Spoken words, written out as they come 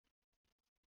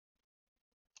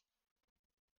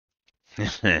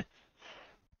Alright,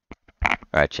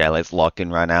 chat, let's lock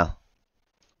in right now.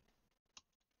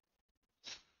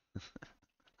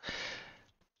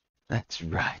 That's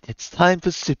right, it's time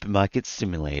for Supermarket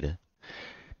Simulator.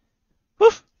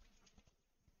 Woof!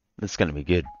 This is gonna be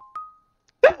good.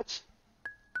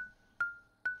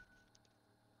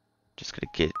 Just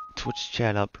gonna get Twitch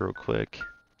chat up real quick.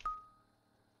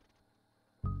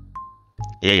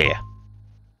 Yeah.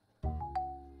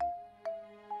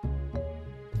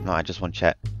 No, I just want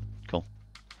chat. Cool.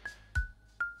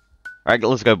 Alright,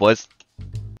 let's go, boys.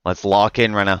 Let's lock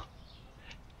in right now.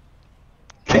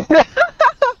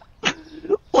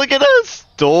 Look at that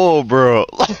store, bro.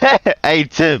 Hey,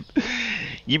 Tim.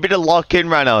 You better lock in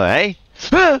right now, eh?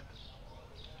 Because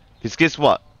guess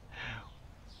what?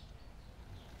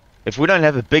 If we don't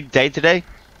have a big day today,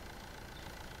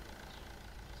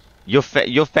 your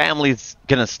family's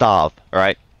gonna starve,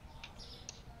 alright?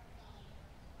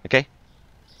 Okay?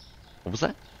 What was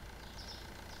that?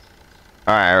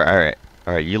 Alright.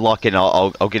 You lock in,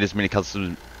 I'll get as many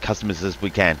customers as we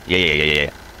can.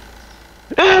 Yeah.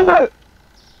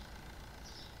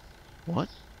 What?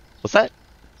 What's that?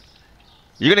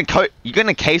 You're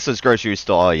gonna case this grocery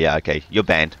store. Oh yeah, okay. You're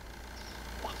banned.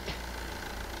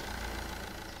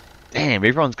 Damn,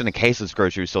 everyone's gonna case this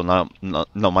grocery store, not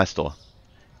my store.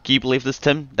 Can you believe this,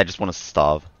 Tim? They just want to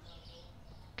starve.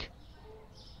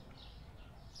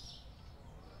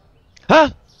 Huh?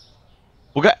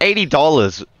 We got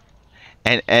 $80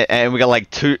 and we got like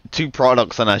two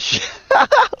products on our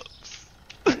shelves.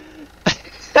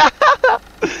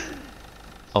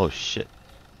 Oh shit.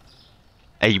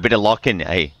 Hey, you better lock in,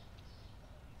 hey.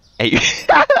 Hey,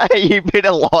 you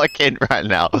better lock in right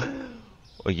now.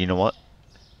 Well, you know what?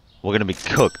 We're gonna be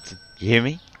cooked. You hear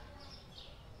me?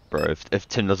 Bro, if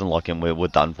Tim doesn't lock in, we're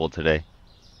done for today.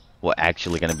 We're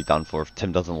actually gonna be done for if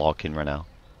Tim doesn't lock in right now.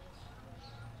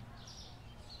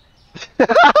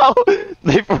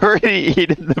 They've already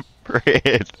eaten the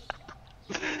bread.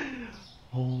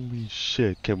 Holy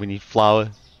shit. Okay, we need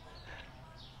flour.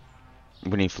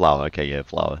 We need flour. Okay, yeah,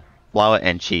 flour. Flour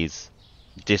and cheese.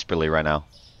 Desperately right now.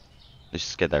 Let's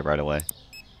just get that right away.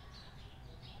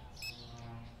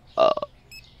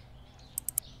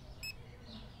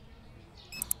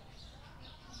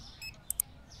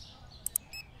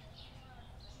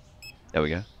 There we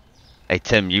go. Hey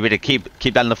Tim, you better keep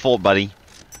that in the fort, buddy.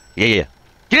 Yeah.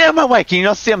 Get out of my way! Can you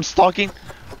not see I'm stalking?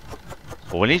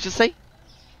 What did you just say?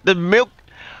 The milk.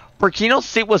 Bro, can you not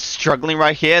see we're struggling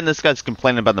right here? And this guy's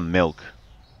complaining about the milk.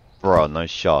 Bro, no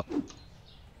shot.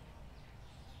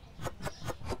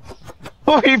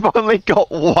 We've only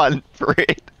got one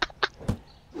bread.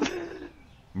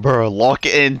 Bro, lock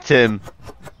it in, Tim.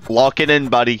 Lock it in,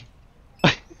 buddy.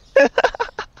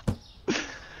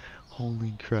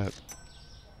 Holy crap.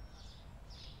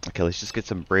 Okay, let's just get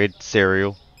some bread,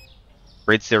 cereal.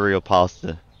 Bread, cereal,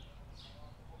 pasta.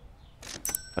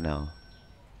 For now.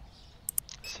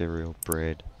 Cereal,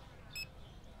 bread.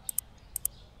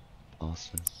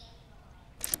 Pasta.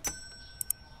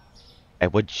 Hey,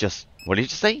 what did you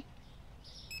say?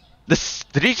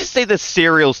 Did he just say the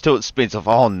cereal's too expensive?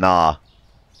 Oh, nah.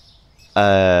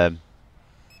 I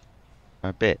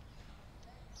bet.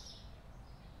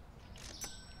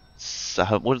 So,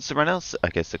 what is it right now?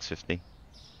 Okay, 650.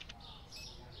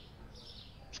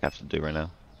 Just have to do right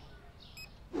now.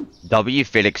 W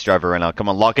FedEx driver right now. Come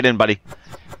on, lock it in, buddy.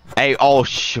 Hey, oh,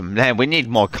 man, we need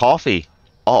more coffee.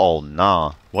 Oh,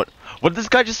 nah. What did this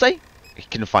guy just say? He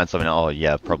couldn't find something. Oh,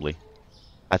 yeah, probably.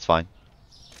 That's fine.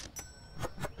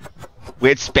 We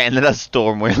expanded our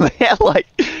store and we only had like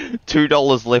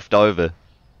 $2 left over.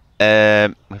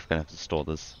 We're gonna have to store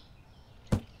this.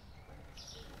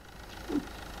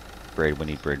 Bread, we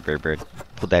need bread.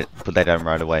 Put that down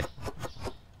right away.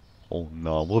 Oh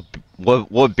no,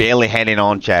 we're barely hanging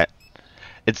on, chat.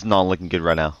 It's not looking good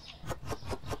right now.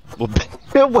 We're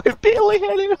barely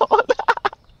hanging on.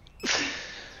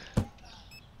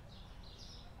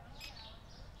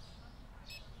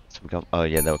 Oh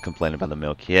yeah, they were complaining about the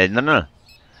milk. Yeah, no.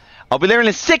 I'll be there in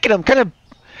a second. I'm kind of.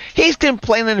 He's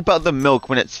complaining about the milk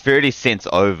when it's 30 cents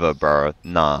over, bro.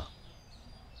 Nah.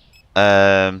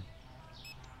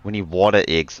 We need water,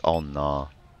 eggs. Oh nah.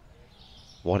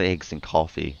 Water, eggs, and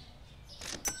coffee.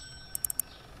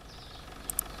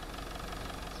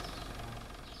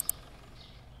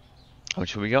 How much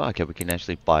should we go? Okay, we can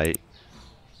actually buy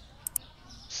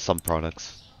some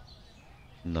products.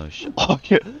 No shit. Oh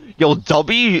yeah. Yo,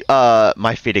 W,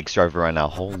 my FedEx driver right now.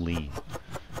 Holy.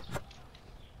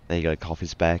 There you go,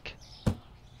 coffee's back.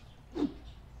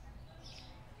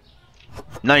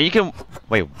 No, you can...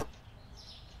 Wait.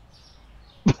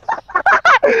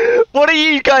 What are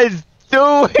you guys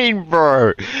doing,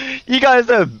 bro? You guys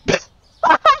are.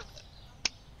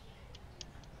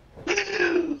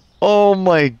 Oh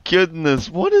my goodness,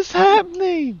 what is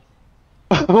happening?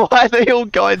 Why are they all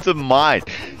going to mine?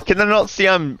 Can they not see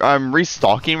I'm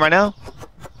restocking right now?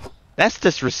 That's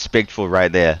disrespectful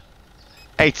right there.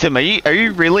 Hey Tim, are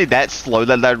you really that slow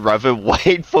that I'd rather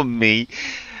wait for me?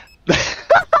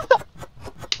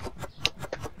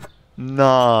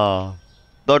 Nah.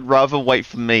 They'd rather wait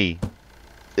for me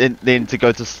than to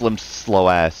go to Slim's slow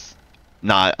ass.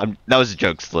 Nah, that was a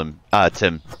joke, Slim.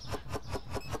 Tim.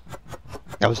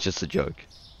 That was just a joke.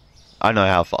 I know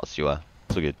how fast you are.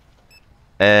 It's all good.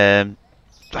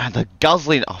 The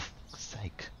guzzling. Oh, fuck's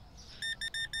sake.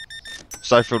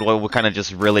 Sorry for we're kind of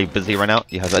just really busy right now.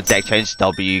 You have exact change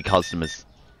W customers.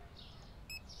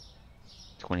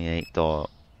 $28.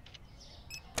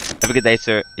 Have a good day,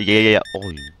 sir. Yeah.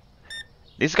 Oh,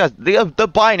 these guys, they're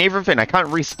buying everything. I can't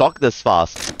restock this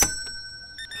fast.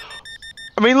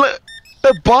 I mean, look,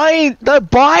 they're buying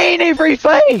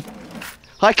everything.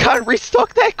 I can't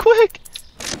restock that quick.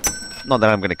 Not that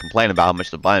I'm gonna complain about how much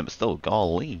they're buying, but still,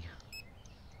 golly.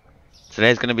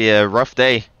 Today's gonna be a rough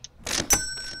day.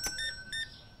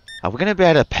 Are we gonna be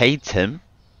able to pay Tim?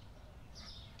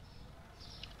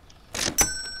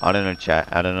 I don't know, chat.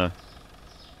 I don't know.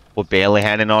 We're barely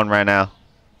handing on right now.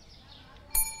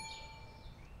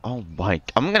 Oh my!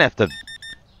 I'm gonna have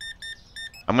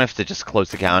to just close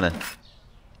the counter.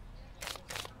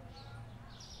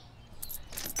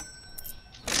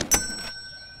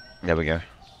 There we go.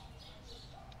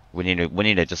 We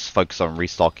need to just focus on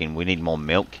restocking. We need more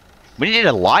milk. We need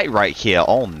a light right here.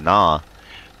 Oh nah.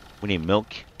 We need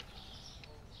milk.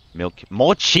 Milk.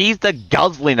 More cheese. They're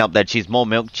guzzling up that cheese. More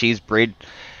milk, cheese, bread.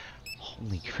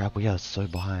 Holy crap, we are so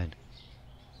behind.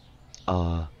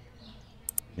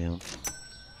 Milk.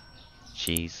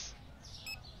 Cheese.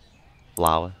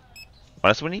 Flour. What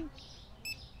else we need?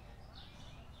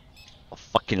 Oh,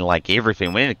 fucking like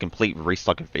everything. We need a complete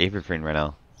restock of everything right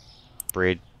now.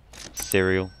 Bread.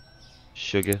 Cereal.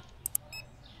 Sugar.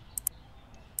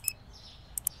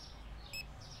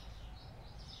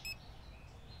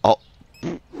 Oh.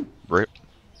 Rip.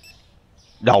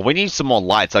 No, we need some more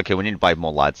lights. Okay, we need to buy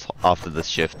more lights after this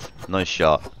shift. No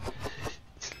shot.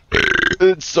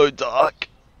 It's so dark.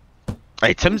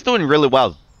 Hey, Tim's doing really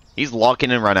well. He's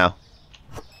locking in right now.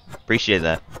 Appreciate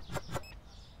that.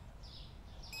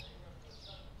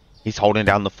 He's holding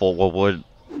down the fort.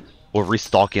 We're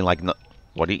restocking like no.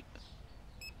 What do you?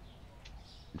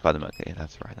 By the milk. Okay,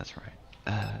 that's right. That's right.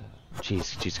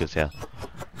 Cheese goes here.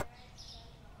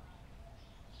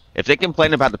 If they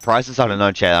complain about the prices, I don't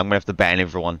know, chat. I'm gonna have to ban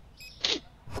everyone.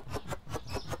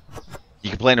 You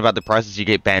complain about the prices, you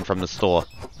get banned from the store.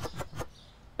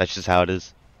 That's just how it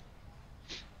is.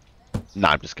 Nah,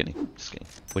 I'm just kidding. Just kidding.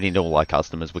 We need all our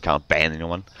customers. We can't ban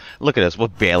anyone. Look at us. We're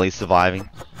barely surviving.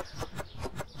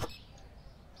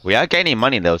 We are gaining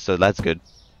money though, so that's good.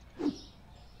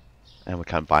 And we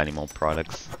can't buy any more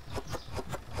products.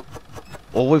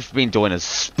 All we've been doing is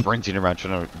sprinting around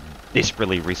trying to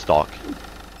desperately restock.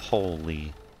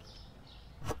 Holy.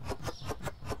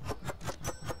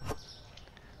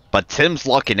 But Tim's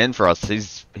locking in for us.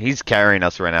 He's carrying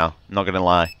us right now. Not gonna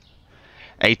lie.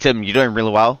 Hey Tim, you're doing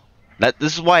really well.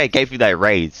 This is why I gave you that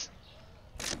raise.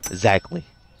 Exactly.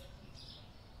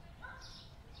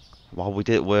 Well,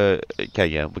 okay.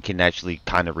 Yeah, we can actually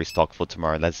kind of restock for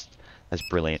tomorrow. That's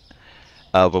brilliant.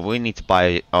 But we need to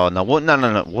buy. Oh no!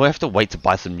 No! We'll have to wait to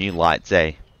buy some new lights,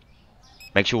 eh?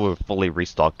 Make sure we're fully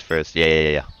restocked first.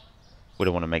 Yeah. We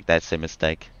don't want to make that same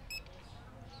mistake.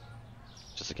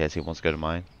 Just in case he wants to go to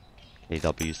mine.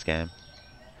 KW scam.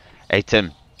 Hey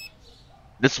Tim,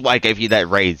 this is why I gave you that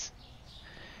raise.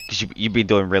 Because you've been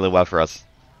doing really well for us.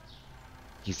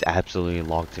 He's absolutely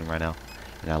locked in right now.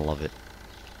 And I love it.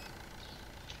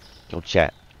 Go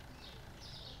chat.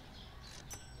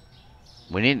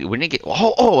 We need to get...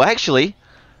 Oh, actually.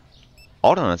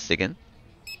 Hold on a second.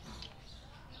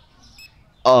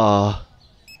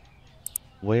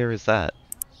 Where is that?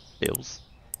 Bills.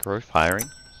 Growth, hiring.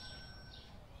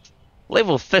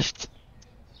 Level 50.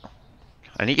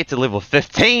 I need to get to level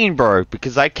 15, bro.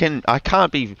 Because I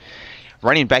can't be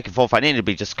running back and forth. I need to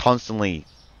be just constantly...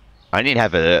 I need to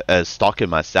have a stock in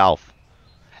myself.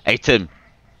 Hey, Tim.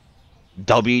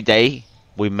 W day.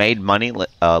 We made money.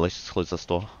 Let's just close the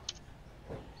store.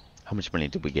 How much money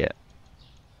did we get?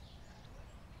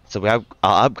 So we have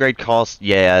our upgrade cost.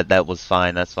 Yeah, that was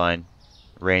fine. That's fine.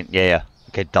 Rent. Yeah.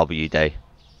 Okay, W day.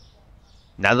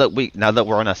 Now that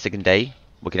we're on our second day,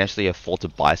 we can actually afford to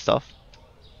buy stuff.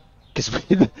 Because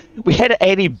we had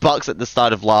 $80 at the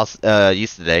start of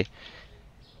yesterday.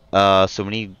 So we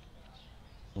need.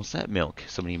 What's that milk?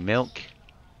 So we need milk.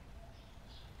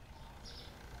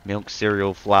 Milk,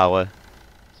 cereal, flour.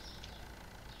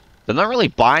 They're not really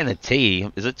buying the tea.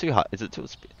 Is it too hot? Is it too...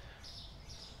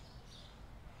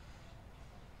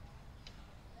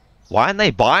 Why aren't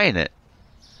they buying it?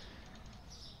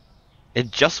 It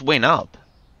just went up.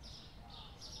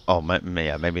 Oh,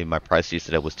 yeah, maybe my price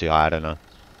yesterday was too high. I don't know.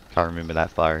 Can't remember that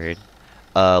far ahead.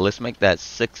 Let's make that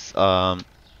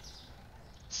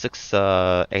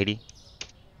 680.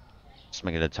 Just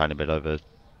make it a tiny bit over.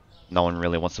 No one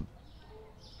really wants to.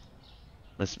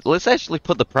 Let's actually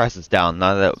put the prices down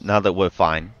now that we're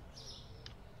fine.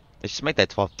 Let's just make that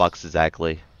 $12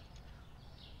 exactly.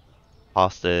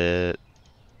 Past it.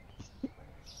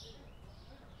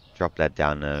 Drop that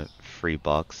down to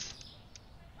 $3.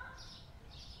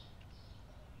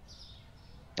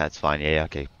 That's fine. Yeah.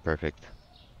 Okay. Perfect.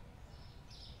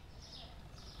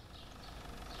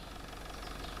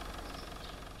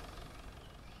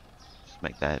 Just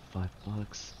make that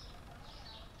 $5.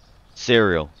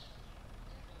 Cereal.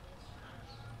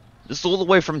 This is all the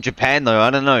way from Japan though.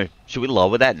 I don't know. Should we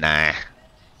lower that? Nah.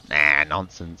 Nah.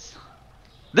 Nonsense.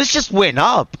 This just went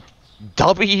up.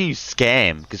 W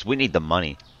scam because we need the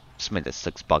money. Just made that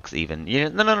 $6 even. Yeah.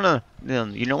 No.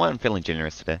 You know what? I'm feeling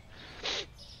generous today.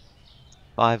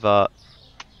 5.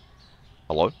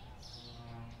 Hello.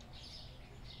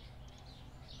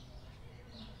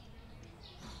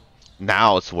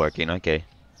 Now it's working. Okay.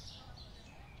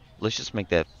 Let's just make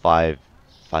that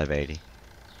 580.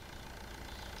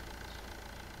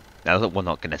 Now that we're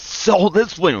not gonna sell,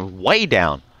 this went way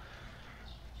down.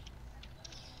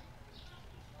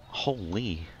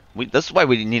 Holy. That's why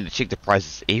we need to check the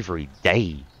prices every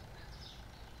day.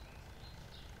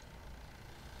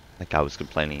 That guy was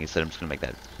complaining. He said I'm just gonna make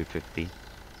that 250.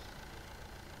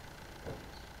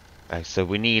 Okay, so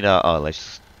we need oh, let's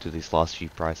just do these last few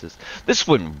prices. This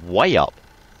went way up.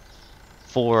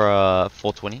 For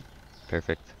 420.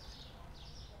 Perfect.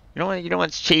 You know what?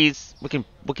 It's cheese. We can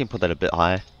put that a bit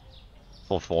higher.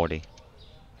 440.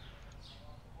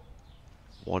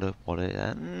 Water.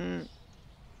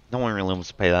 No one really wants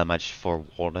to pay that much for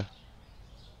water.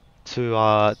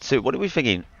 What are we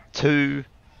thinking?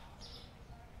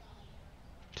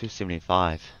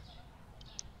 275.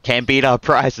 Can't beat our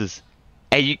prices.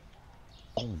 Hey, you.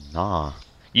 Oh nah.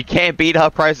 You can't beat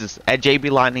our prices at JB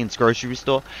Lightning's grocery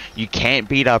store. You can't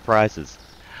beat our prices.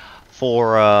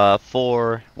 For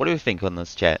what do we think on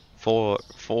this chat? For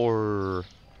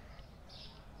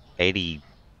 87?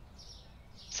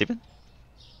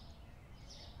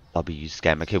 W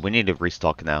scam. Okay, we need to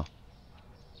restock now.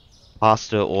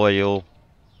 Pasta, oil,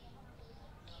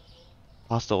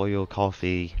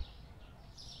 coffee,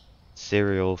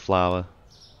 cereal, flour.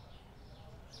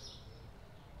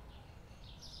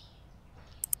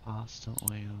 Pasta,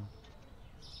 oil,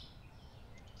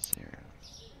 cereal.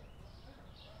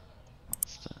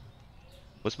 Pasta.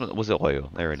 Was it oil?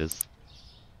 There it is.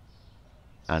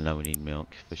 I know we need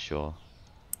milk for sure.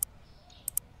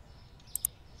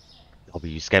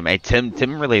 W scam. Hey, Tim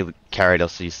really carried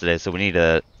us yesterday, so we need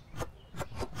to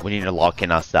lock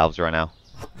in ourselves right now.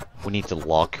 We need to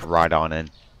lock right on in.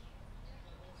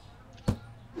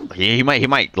 He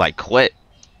might like quit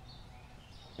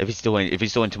if he's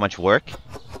doing too much work.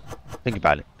 Think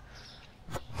about it.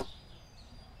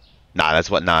 Nah, that's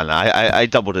what. Nah. I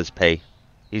doubled his pay.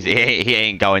 He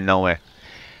ain't going nowhere.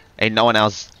 Ain't no one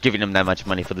else giving him that much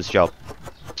money for this job.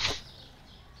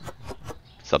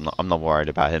 So I'm not worried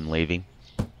about him leaving.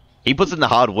 He puts in the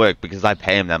hard work because I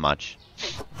pay him that much.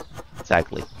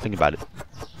 Exactly. Think about it.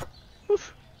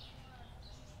 Oof.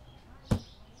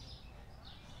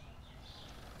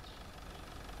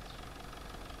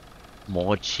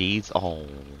 More cheese. Oh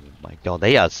my god,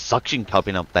 they are suction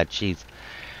cupping up that cheese.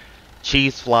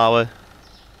 Cheese flour.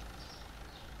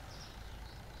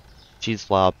 Cheese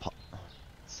flour.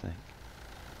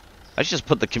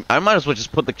 I might as well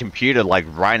just put the computer like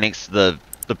right next to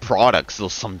the products or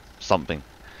something.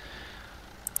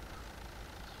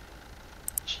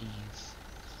 Cheese,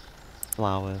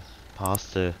 flour,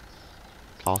 pasta,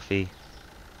 coffee.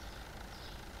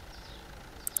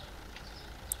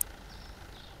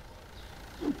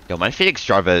 Yo, my FedEx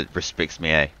driver respects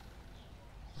me, eh?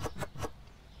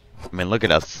 I mean, look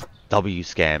at us, W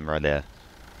scam right there.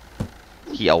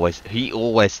 He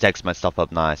always stacks my stuff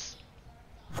up nice.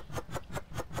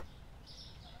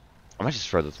 I might just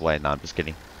throw this away. No, I'm just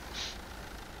kidding.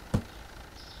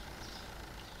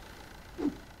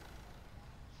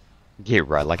 Yeah,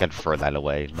 right. Like I'd throw that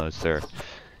away. No, sir.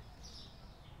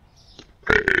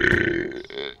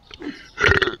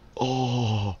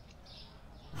 Oh.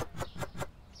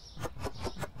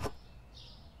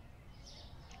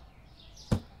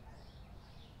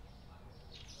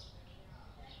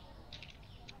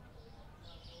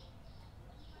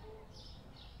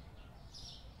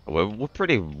 we're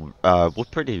pretty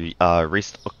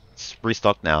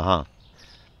restocked now, huh?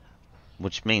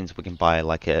 Which means we can buy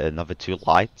like another 2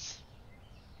 lights.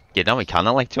 Yeah, no, we can't.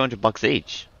 They're like $200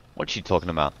 each. What's she talking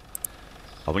about?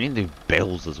 Oh, we need to do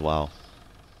bells as well.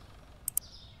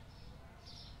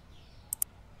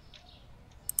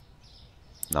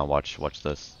 Now watch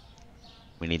this.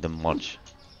 We need them watch.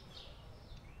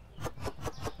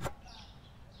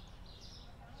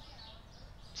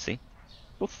 See?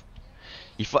 Oof.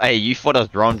 Hey, you thought I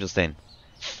was wrong just then.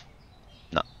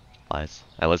 No, lies.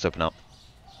 Hey, let's open up.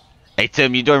 Hey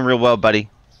Tim, you're doing real well, buddy.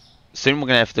 Soon we're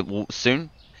gonna have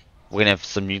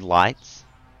some new lights,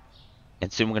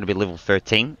 and soon we're gonna be level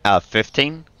 15, and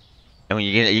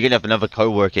you're gonna have another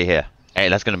co-worker here. Hey,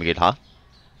 that's gonna be good, huh?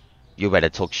 You better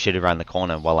talk shit around the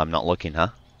corner while I'm not looking, huh?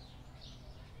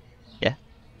 Yeah.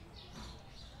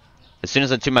 As soon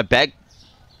as I do my bag.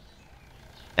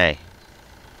 Hey.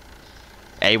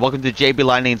 Hey, welcome to JB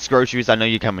Lightning's Groceries. I know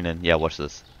you're coming in. Yeah, watch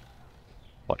this.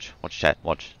 Watch chat.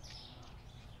 Watch.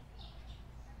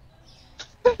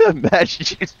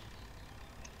 Imagine.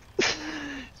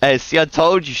 Hey, see, I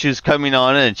told you she was coming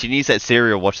on and she needs that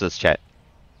cereal. Watch this, chat.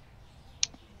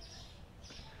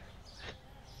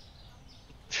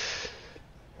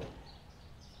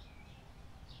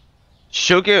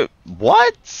 Sugar,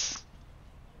 what?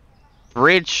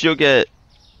 Bread, sugar.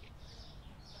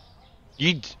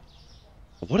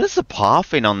 What is the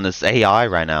pathing on this AI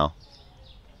right now?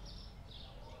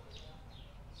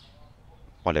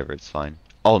 Whatever, it's fine.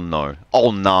 Oh no.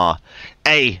 Oh nah.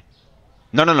 Hey.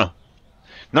 No.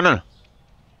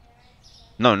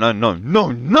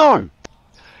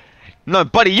 No,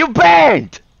 buddy, you're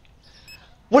banned!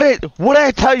 What did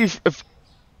I tell you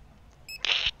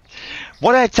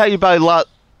what did I tell you about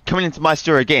coming into my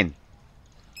store again?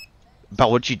 About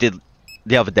what you did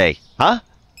the other day, huh?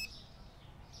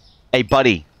 Hey,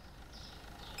 buddy.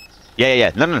 Yeah.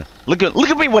 No. Look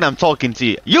at me when I'm talking to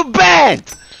you. You're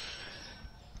banned!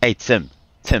 Hey, Tim.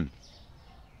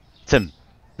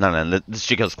 No, this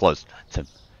shit goes closed. Tim.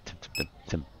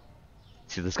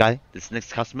 See this guy? This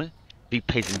next customer? He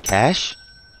pays in cash.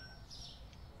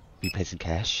 Take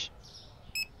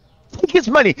his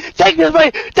money! Take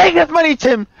his money,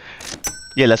 Tim!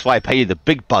 Yeah, that's why I pay you the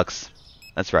big bucks.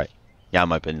 That's right. Yeah,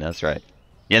 I'm open. That's right.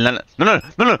 Yeah, no.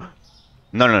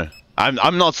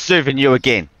 I'm not serving you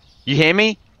again. You hear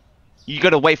me? You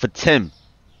gotta wait for Tim.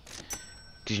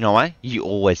 Cause you know why? You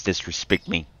always disrespect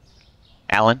me.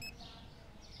 Alan,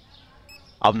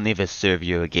 I'll never serve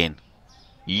you again.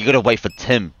 You gotta wait for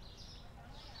Tim.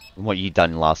 And what you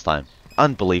done last time.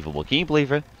 Unbelievable. Can you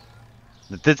believe it?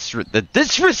 The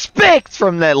disrespect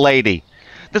from that lady.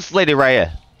 This lady right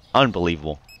here.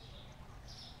 Unbelievable.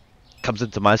 Comes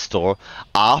into my store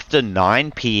after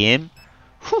 9 p.m.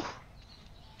 Whew.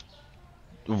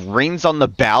 Rings on the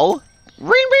bell.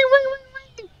 Ring.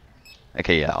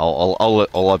 Okay, yeah, I'll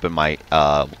open my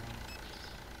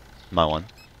my one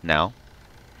now.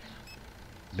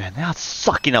 Man, they're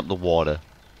sucking up the water.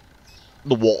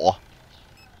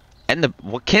 And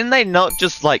what can they not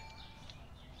just like?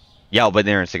 Yeah, I'll be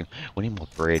there in a second. We need more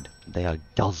bread. They are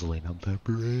guzzling up that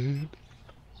bread.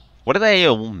 What are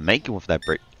they making with that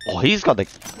bread? Oh, he's got the.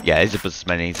 Yeah, he's a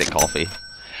businessman. He's a coffee.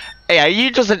 Hey, are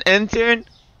you just an intern?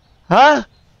 Huh?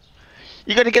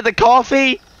 You gonna get the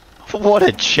coffee? What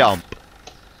a chump.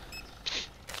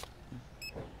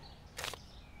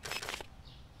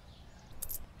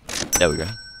 There we go.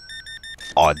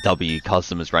 Oh, W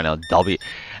customers right now. W.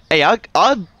 Hey, our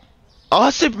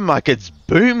supermarket's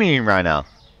booming right now.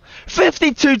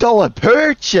 $52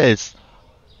 purchase.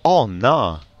 Oh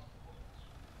no.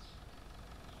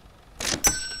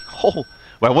 Oh,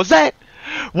 wait, what's that?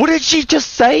 What did she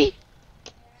just say?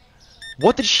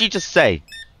 What did she just say?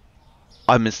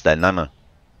 I missed that. No.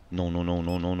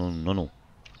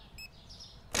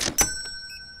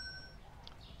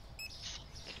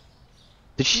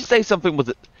 Did she say something was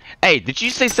it? Hey, did she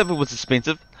say something was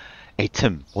expensive? Hey,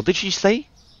 Tim, what did she say?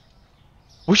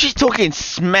 Was she talking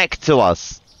smack to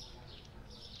us?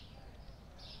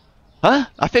 Huh?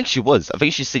 I think she was. I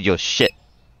think she said you're shit.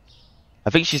 I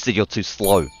think she said you're too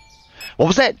slow. What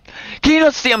was that? Can you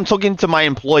not see I'm talking to my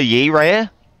employee right here?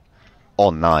 Oh,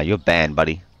 nah, you're banned,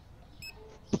 buddy.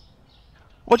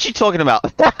 What's she talking about?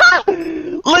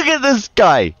 Look at this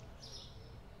guy.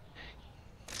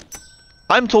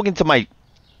 I'm talking to my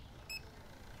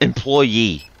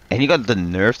employee, and you got the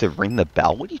nerve to ring the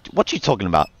bell. What you talking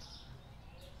about?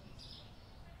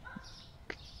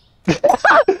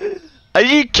 Are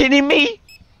you kidding me?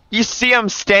 You see I'm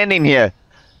standing here,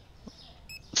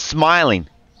 smiling,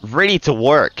 ready to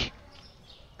work,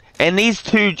 and these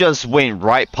two just went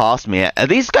right past me. Are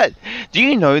these guys? Do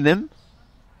you know them?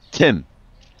 Tim,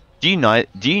 do you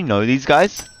know these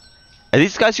guys? Are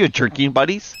these guys your drinking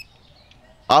buddies?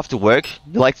 After work,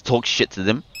 you like to talk shit to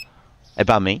them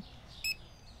about me?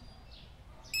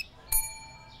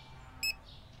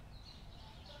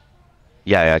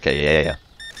 Yeah, okay, yeah.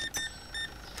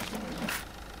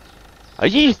 Are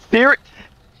you serious?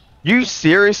 You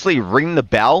seriously ring the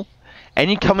bell and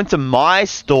you come into my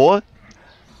store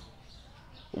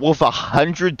with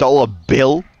 $100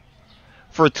 bill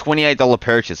for a $28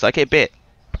 purchase? Okay, bet.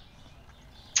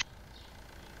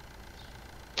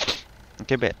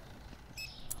 Okay, bet.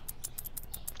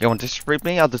 You want to disrespect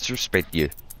me? I'll disrespect you.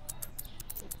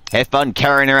 Have fun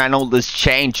carrying around all this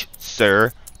change,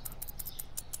 sir.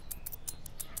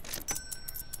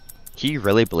 Can you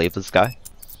really believe this guy?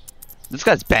 This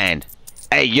guy's banned.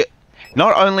 Hey, you.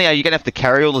 Not only are you gonna have to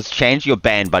carry all this change, you're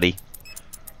banned, buddy.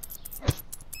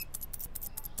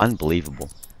 Unbelievable.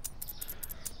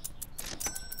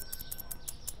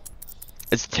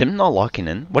 Is Tim not locking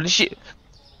in? What is she?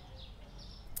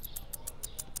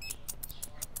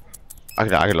 I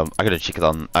gotta check it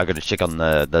on. I gotta check on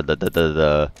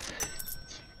the.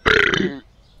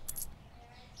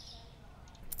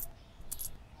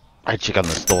 I check on the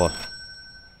store.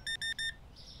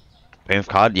 Payment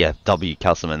card? Yeah, W.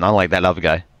 Castleman. I like that other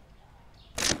guy.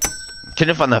 Can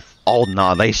you find the... Oh,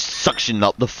 nah, they suction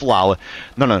up the flour.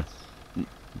 No. No.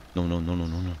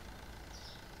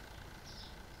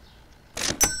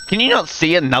 Can you not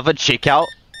see another checkout?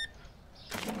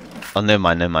 Oh, never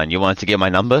mind. You wanted to get my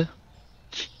number?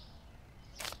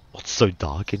 Oh, it's so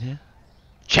dark in here.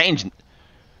 Change...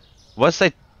 Why is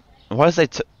they...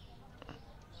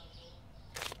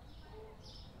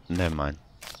 Never mind.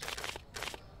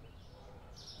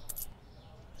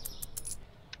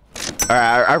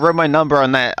 Alright, I wrote my number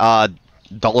on that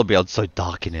dollar bill. It's so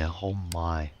dark in here. Oh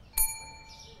my.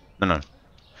 No.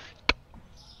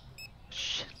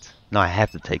 Shit. No, I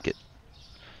have to take it.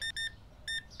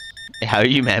 Hey, how are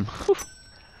you, man?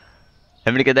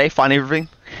 Having a good day? Find everything?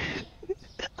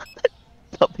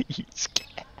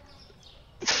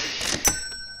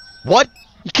 What?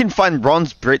 You can find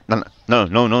Ron's Brit. No.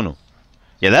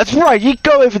 Yeah, that's right. You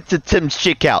go over to Tim's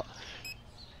checkout.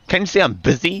 Can you see I'm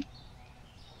busy?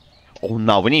 Oh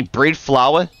no, we need bread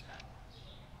flour.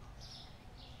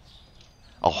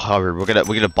 Oh hurry, we're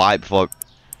gonna buy it before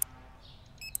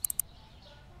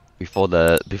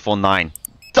 9.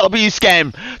 W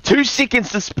scam! 2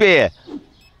 seconds to spare.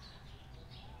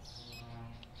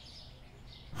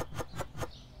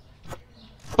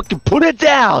 Fucking put it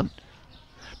down!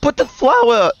 Put the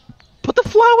flour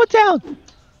down!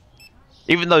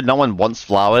 Even though no one wants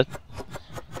flour,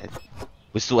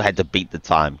 we still had to beat the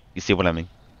time. You see what I mean?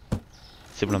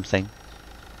 See what I'm saying?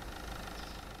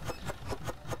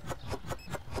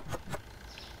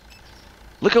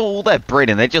 Look at all that bread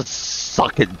and they just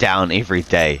suck it down every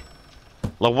day.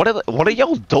 Like what are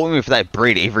y'all doing with that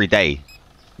bread every day?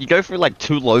 You go through like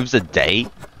 2 loaves a day?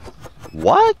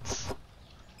 What?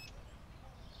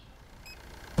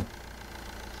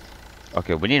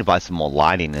 Okay, we need to buy some more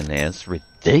lighting in there. It's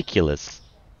ridiculous.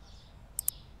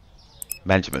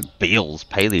 Management bills,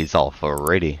 pay these off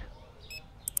already.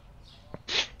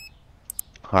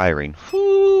 Hiring.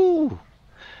 Whoo!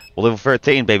 Well, level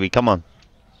 13, baby. Come on.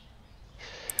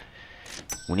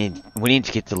 We need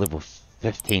to get to level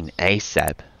 15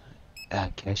 ASAP.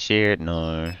 Cashier?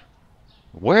 No.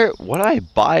 Where? What do I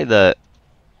buy the?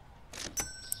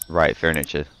 Right,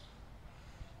 furniture.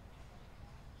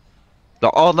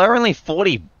 Oh, they're only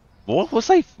 40. What was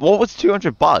they? What was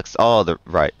 $200? Oh, the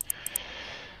right.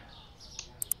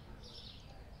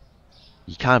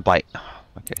 You can't buy.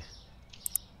 Okay.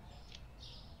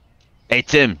 Hey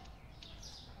Tim,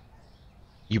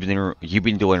 you've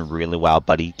been doing really well,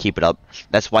 buddy. Keep it up.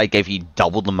 That's why I gave you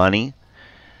double the money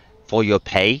for your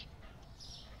pay.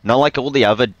 Not like all the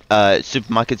other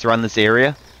supermarkets around this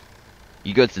area.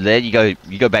 You go to there, you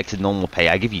go back to normal pay.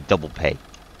 I give you double pay,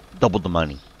 double the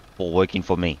money for working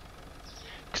for me,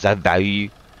 because I value you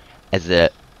as a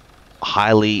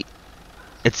highly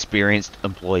experienced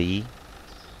employee,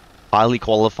 highly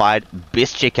qualified,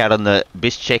 best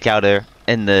checkouter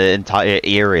in the entire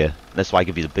area. That's why I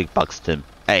give you the big bucks, Tim.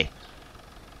 Hey.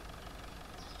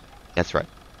 That's right.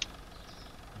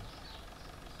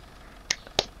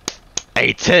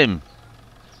 Hey, Tim.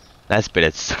 That's been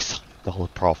a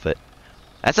 $600 profit.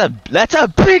 That's our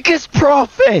biggest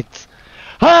profit!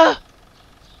 Huh?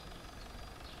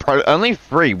 Only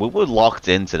 3. We were locked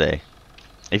in today.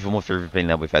 Even with everything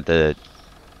that we've had to...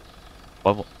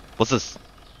 What's this?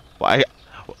 Why?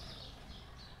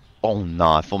 Oh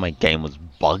no, I thought my game was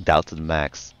bugged out to the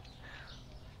max.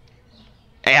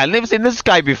 Hey, I've never seen this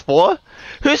guy before.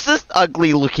 Who's this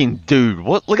ugly looking dude?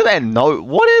 What? Look at that note.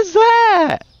 What is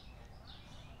that?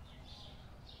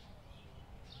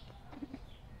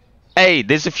 Hey,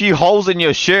 there's a few holes in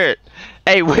your shirt.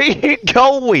 Hey, where you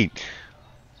going?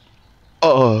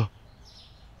 Uh,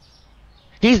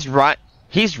 he's right.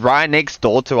 He's right next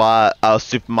door to our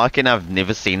supermarket, and I've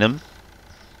never seen him.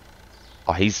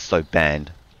 Oh, he's so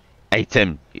banned. Hey,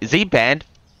 Tim, is he banned?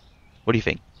 What do you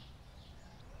think?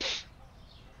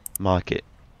 Market.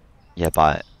 Yeah,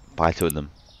 buy it. Buy two of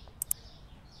them.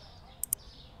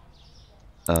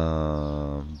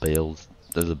 Bills.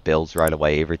 Those are bills right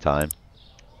away every time.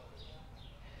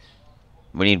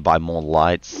 We need to buy more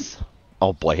lights.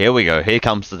 Oh boy, here we go. Here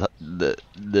comes the.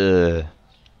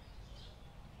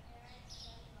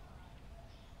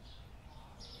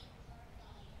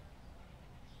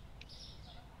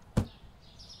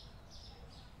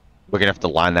 We're gonna have to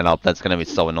line that up. That's gonna be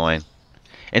so annoying.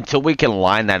 Until we can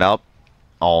line that up.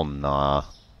 Oh nah.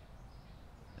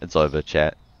 It's over,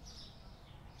 chat.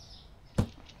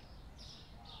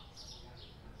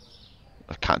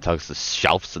 I can't tell because the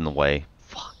shelf's in the way.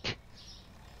 Fuck.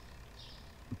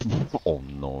 Oh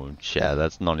no, chat.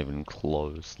 That's not even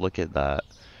close. Look at that.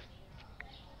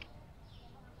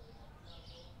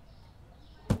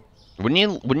 When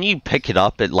you pick it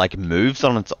up, it like moves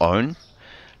on its own.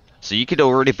 So you could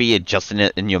already be adjusting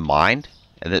it in your mind,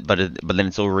 and but then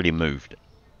it's already moved.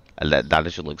 And that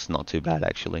actually looks not too bad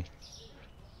actually.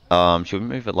 Should we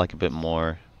move it like a bit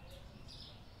more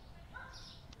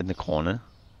in the corner?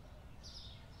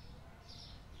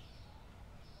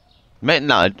 Man,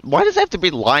 no. Why does it have to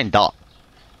be lined up?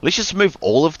 Let's just move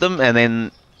all of them,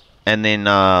 and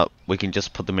then we can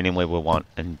just put them anywhere we want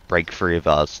and break free of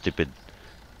our stupid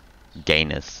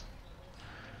gayness.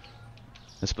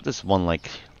 Let's put this one like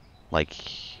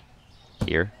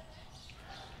here.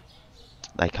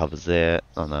 That covers there.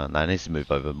 Oh no, that needs to move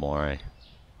over more. Eh?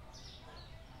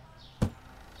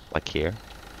 Like here.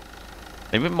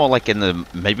 Maybe more like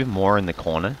maybe more in the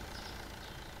corner.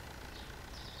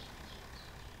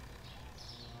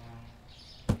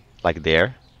 Like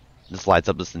there. This lights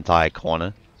up this entire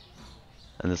corner.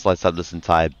 And this lights up this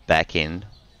entire back end.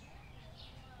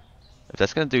 If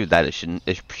that's gonna do that,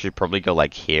 it should probably go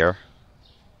like here.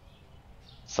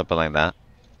 Something like that.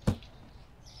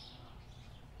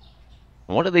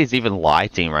 What are these even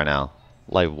lighting right now?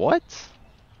 Like what?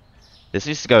 This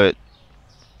needs to go.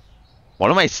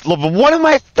 What am I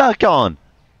stuck on?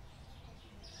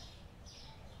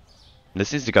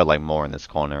 This needs to go like more in this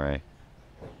corner,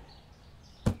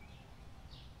 eh?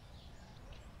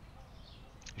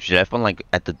 Should I have one like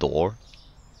at the door?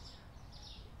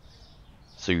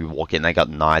 So you walk in, they got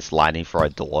nice lighting for a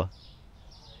door.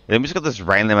 Then we just got this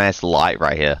random ass light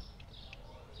right here.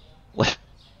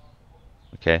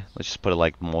 Okay, let's just put it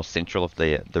like more central of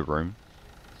the room.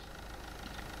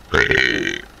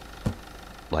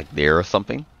 Like there or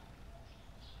something.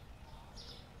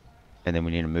 And then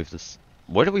we need to move this.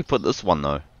 Where do we put this one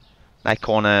though? That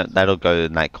corner, that'll go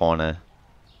in that corner.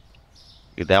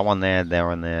 Get that one there, that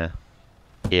one there.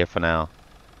 Here for now.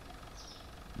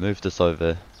 Move this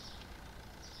over.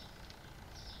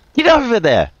 Get over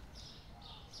there!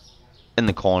 In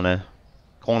the corner.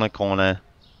 Corner.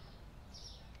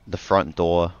 The front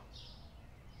door.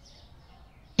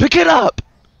 Pick it up!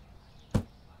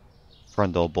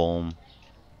 Front door, boom.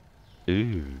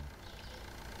 Ooh.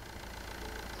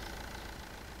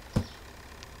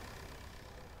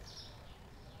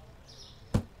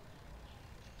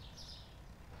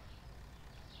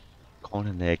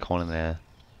 Corner there.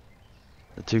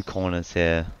 The two corners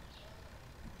here.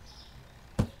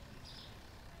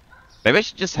 Maybe I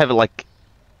should just have it like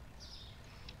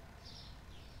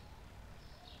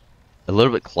a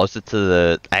little bit closer to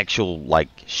the actual like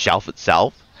shelf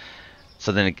itself,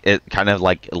 so then it kind of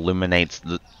like illuminates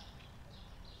the.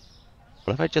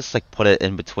 What if I just like put it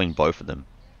in between both of them?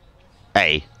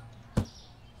 Hey,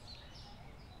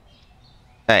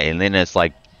 and then it's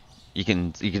like you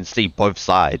can see both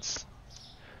sides.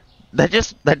 That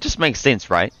just makes sense,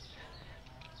 right?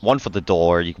 One for the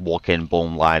door, you can walk in,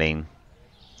 boom, lighting.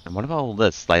 And what about all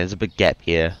this? Like, there's a big gap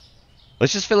here.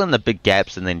 Let's just fill in the big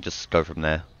gaps and then just go from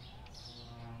there.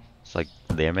 It's like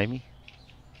there, maybe?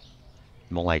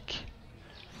 More like...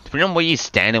 Depending on where you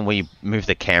stand and where you move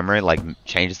the camera, like,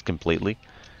 changes completely.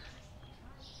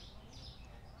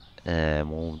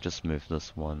 And we'll just move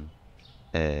this one.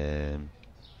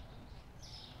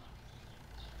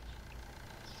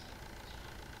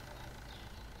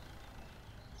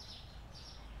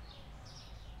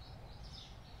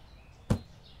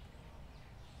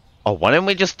 Oh, why don't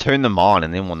we just turn them on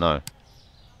and then we'll know?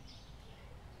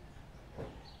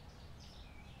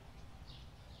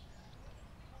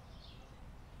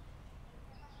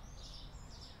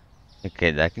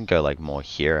 Okay, that can go like more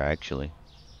here actually.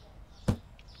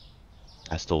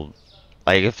 I still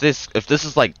like if this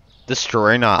is like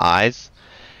destroying our eyes,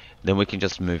 then we can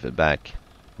just move it back,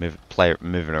 move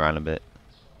it around a bit.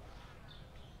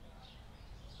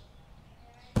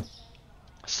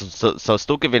 So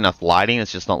still give enough lighting.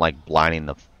 It's just not like blinding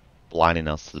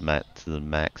us to the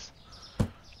max.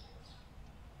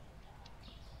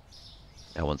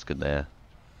 That one's good there.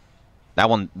 That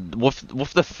one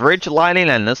with the fridge lighting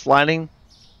and this lighting,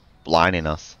 blinding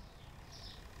us.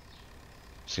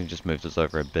 So you can just move this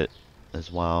over a bit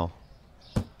as well.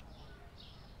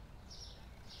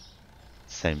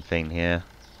 Same thing here.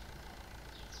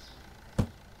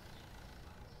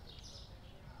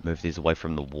 Move these away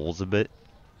from the walls a bit.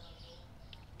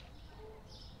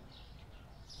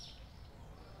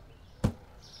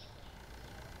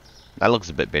 That looks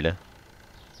a bit better.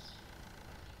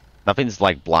 Nothing's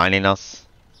like blinding us.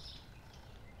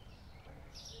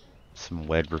 Some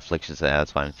weird reflections there,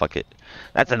 that's fine, fuck it.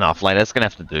 That's enough, like that's gonna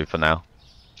have to do for now.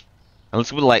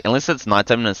 Unless it's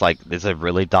nighttime and it's like there's a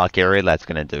really dark area, that's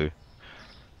gonna do.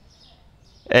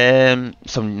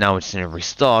 So now we're just gonna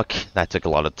restock. That took a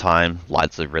lot of time.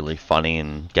 Lights are really funny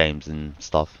in games and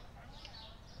stuff.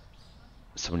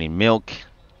 So we need milk.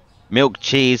 Milk,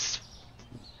 cheese.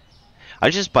 I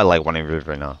just buy like one every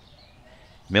river now.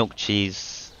 Milk,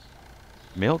 cheese.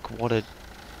 Milk, water.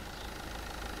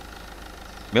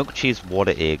 Milk, cheese,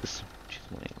 water, eggs.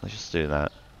 Let's just do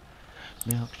that.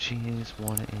 Milk, cheese,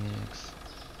 water, eggs.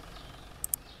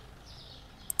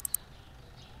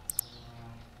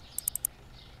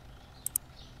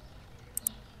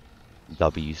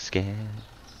 W scan.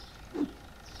 You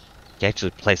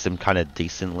actually place them kind of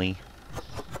decently.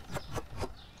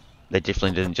 They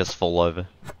definitely didn't just fall over.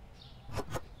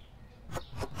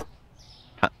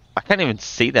 I can't even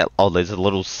see that. Oh, there's a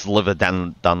little sliver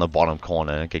down the bottom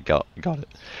corner. Okay, got it. Got it.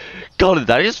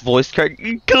 Did I just voice crack?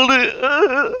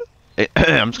 Got it.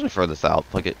 I'm just gonna throw this out.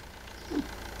 Fuck it.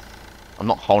 I'm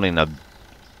not holding a...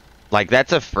 Like,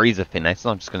 that's a freezer thing. That's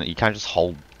not just gonna... You can't just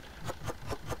hold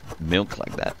milk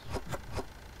like that.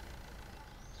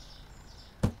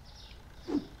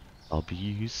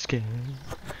 W scam.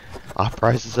 Our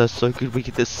prices are so good, we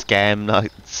get to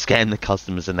scam the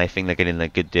customers and they think they're getting a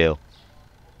good deal.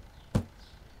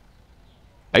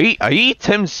 Are you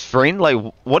Tim's friend? Like,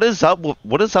 what is up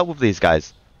with these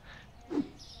guys?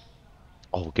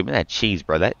 Oh, give me that cheese,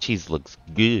 bro. That cheese looks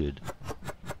good.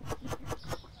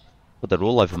 Put that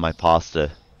all over my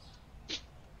pasta.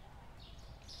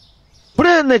 Put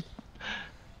it in the...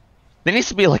 There needs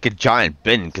to be like a giant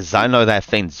bin, because I know that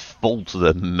thing's full to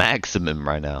the maximum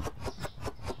right now.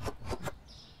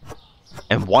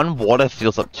 And one water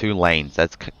fills up 2 lanes.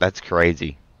 That's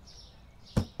crazy.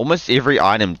 Almost every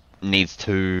item needs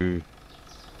two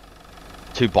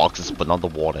boxes, but not the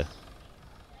water.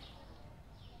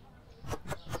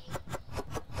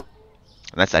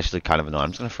 And that's actually kind of annoying.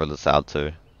 I'm just gonna throw this out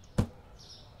too.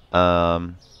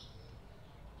 That's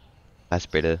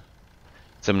better.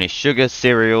 So many sugar,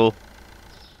 cereal.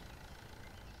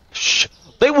 Shh!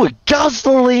 They were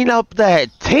guzzling up that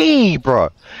tea, bro.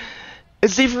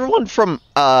 Is everyone from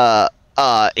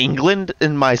England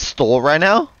in my store right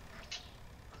now?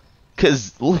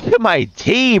 Cause look at my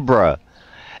tea, bro.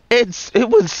 It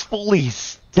was fully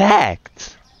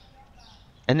stacked,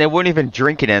 and they weren't even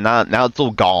drinking it. Now it's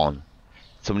all gone.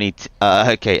 So we need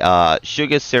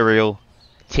sugar, cereal,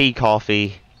 tea,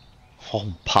 coffee,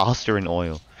 pasta and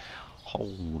oil.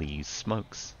 Holy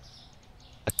smokes!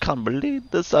 I can't believe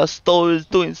this. Our store is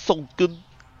doing so good.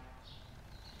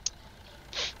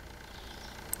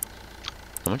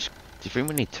 How much? Do you think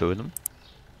we need 2 of them?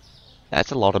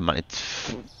 That's a lot of money.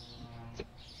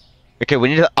 Okay, we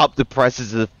need to up the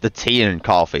prices of the tea and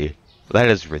coffee. That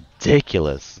is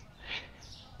ridiculous.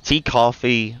 Tea,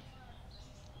 coffee.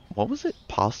 What was it?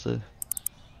 Pasta?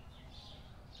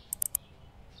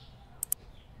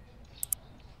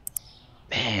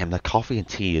 Man, the coffee and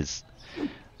tea is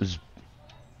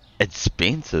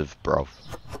expensive, bro.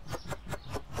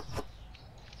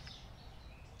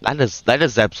 That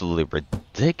is absolutely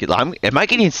ridiculous. Am I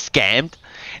getting scammed?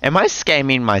 Am I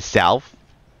scamming myself?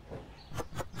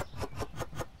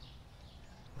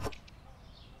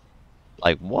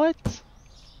 Like what?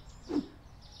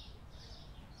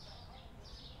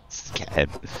 Scam.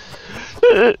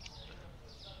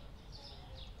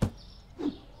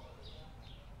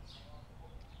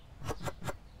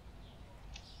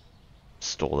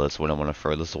 Store this. We don't want to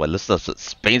throw this away. This is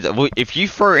expensive. If you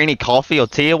throw any coffee or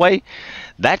tea away,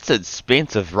 that's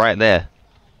expensive right there.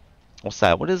 What's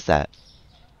that? What is that?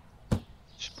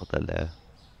 Just put that there.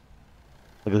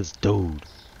 Look at this dude.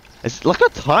 Look how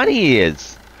tiny he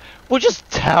is. We're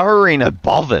just towering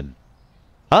above him.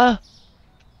 Huh?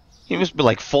 He must be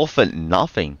like 4 foot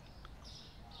nothing.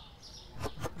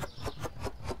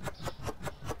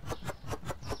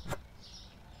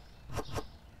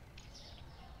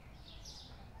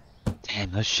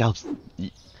 Damn, those shelves.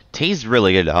 Tea's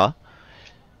really good, huh?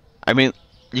 I mean,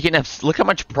 you can have. Look how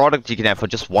much product you can have for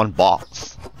just one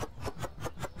box.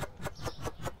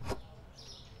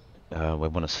 We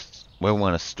want to. We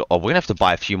want to store. Oh, we're gonna have to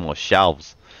buy a few more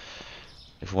shelves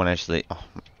if we want to actually. Oh,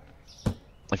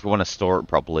 if we want to store it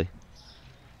properly.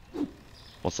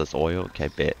 What's this, oil? Okay,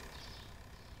 bet.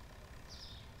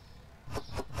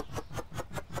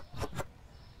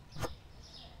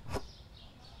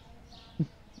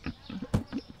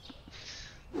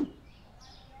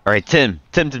 Alright, Tim.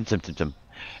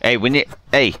 Hey,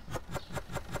 hey.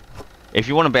 If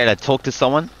you want to be able to talk to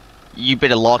someone, you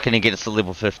better lock in and get us to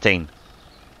level 15.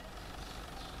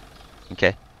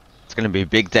 Okay? It's gonna be a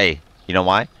big day. You know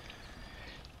why?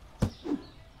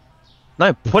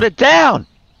 No, put it down!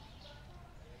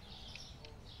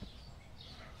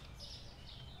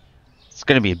 It's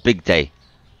gonna be a big day.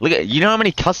 Look at, you know how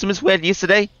many customers we had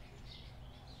yesterday?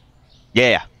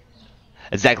 Yeah.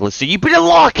 Exactly, so you better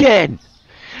lock in!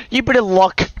 You better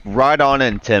lock right on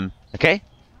in, Tim. Okay?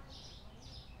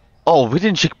 Oh, we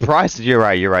didn't check prices. You're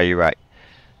right.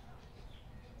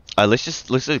 Let's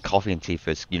do coffee and tea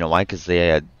first. You know why? Because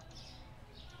they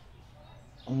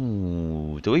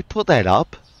ooh, do we put that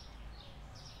up?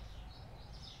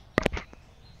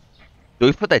 Do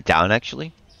we put that down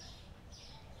actually?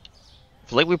 I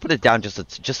feel like we put it down just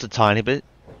a tiny bit,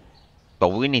 but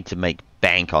we need to make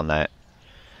bank on that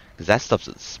because that stuff's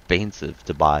expensive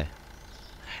to buy.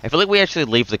 I feel like we actually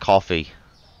leave the coffee.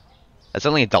 That's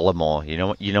only $1 more. You know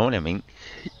what? You know what I mean?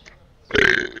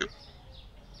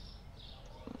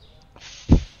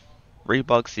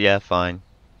 $3, yeah, fine.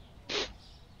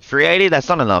 380, that's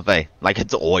not enough, eh? Like,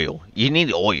 it's oil. You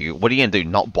need oil. What are you gonna do?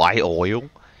 Not buy oil?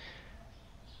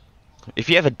 If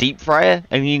you have a deep fryer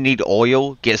and you need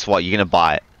oil, guess what? You're gonna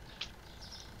buy it.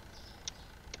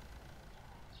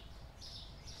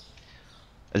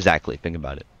 Exactly, think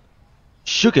about it.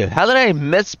 Sugar. How did I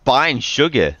miss buying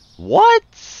sugar? What?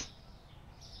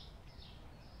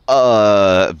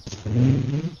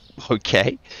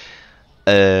 Okay.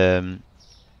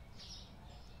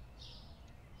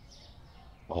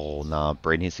 Oh, nah,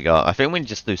 bread needs to go. I think we can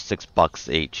just do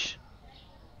 $6 each.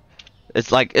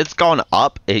 It's like, it's gone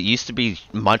up. It used to be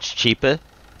much cheaper.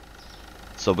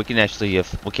 So we can actually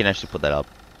put that up.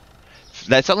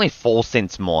 That's only 4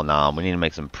 cents more. Nah, we need to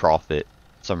make some profit.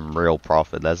 Some real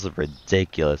profit. That's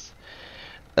ridiculous.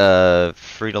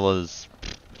 $3.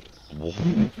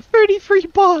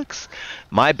 $33.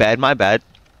 My bad.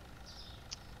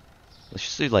 Let's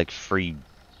just do like free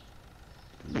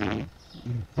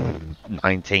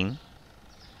 19.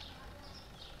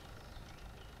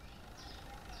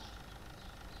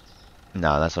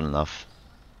 No, that's not enough.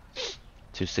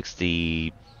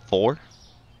 264.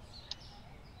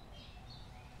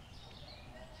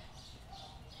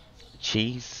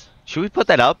 Cheese. Should we put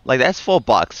that up? Like that's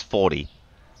 $4, 40.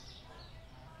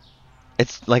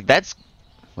 It's like that's.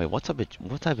 Wait, what type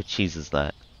of cheese is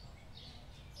that?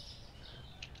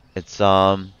 It's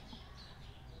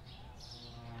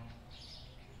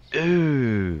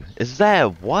Ooh, is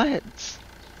that what?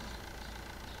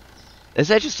 Is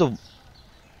that just a?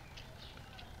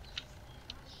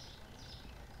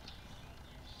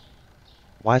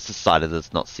 Why is the side of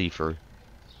this not see-through?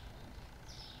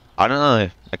 I don't know.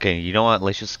 Okay, you know what?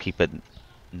 Let's just keep it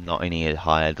not any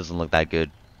higher. It doesn't look that good.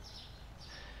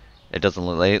 It doesn't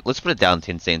look like. Let's put it down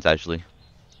 10 cents actually.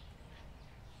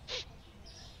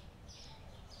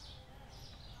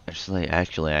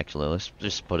 Actually, let's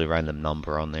just put a random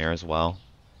number on there as well.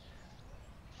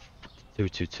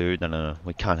 222. No.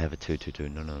 We can't have a 222.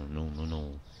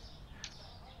 No.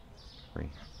 3.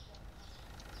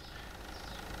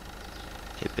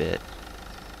 Okay, bit.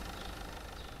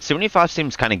 75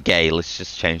 seems kind of gay. Let's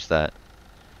just change that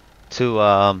to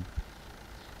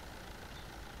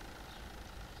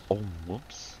Oh,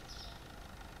 whoops.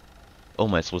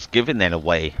 Almost was giving that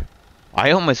away.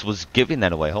 I almost was giving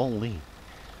that away. Holy.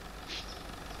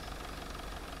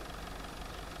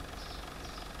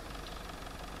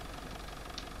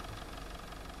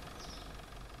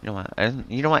 You know what?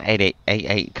 You know what?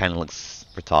 88 kind of looks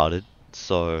retarded.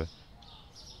 So.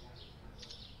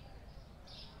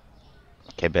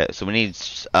 Okay, bet. So we need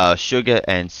sugar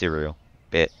and cereal.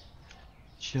 Bet.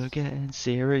 Sugar and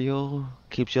cereal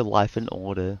keeps your life in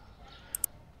order.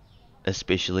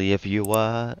 Especially if you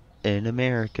are in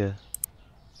America.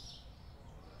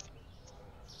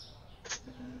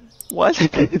 What?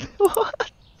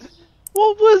 What?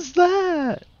 What was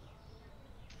that?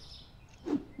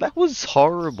 That was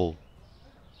horrible.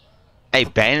 Hey,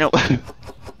 ban it.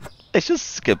 Let's just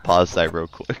skip past that real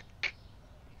quick.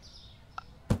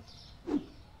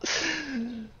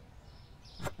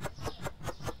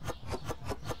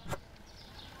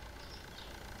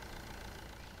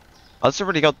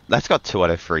 That's got 2 out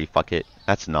of 3, fuck it.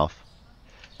 That's enough.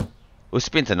 We've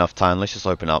spent enough time, let's just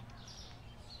open up.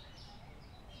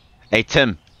 Hey,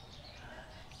 Tim.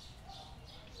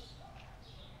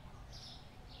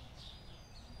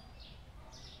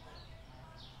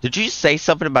 Did you say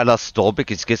something about our store?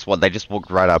 Because guess what, they just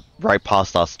walked right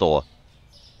past our store.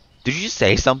 Did you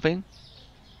say something?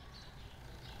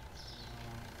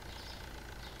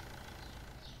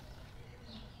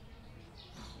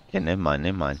 Yeah, never mind.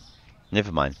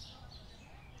 Never mind.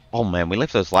 Oh man, we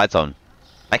left those lights on.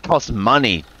 That costs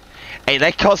money. Hey,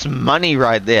 that costs money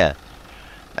right there.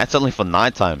 That's only for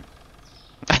nighttime.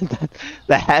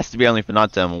 That has to be only for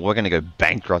nighttime. We're gonna go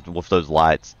bankrupt with those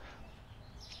lights.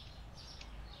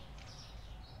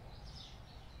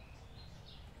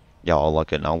 Yeah, I'll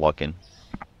lock in.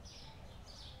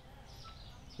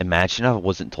 Imagine I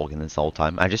wasn't talking this whole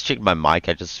time. I just checked my mic.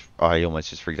 I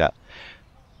almost just freaked out.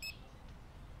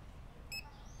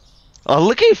 Oh,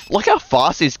 look how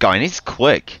fast he's going. He's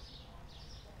quick.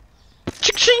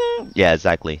 Ching! Yeah,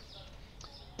 exactly.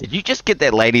 Did you just get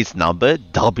that lady's number?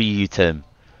 W, Tim.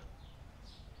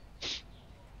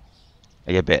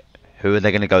 Yeah, bet. Who are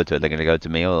they gonna go to? Are they gonna go to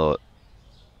me or?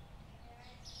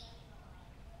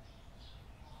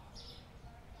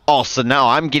 Oh, so now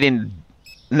I'm getting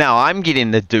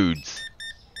the dudes.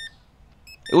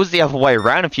 It was the other way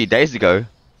around a few days ago.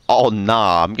 Oh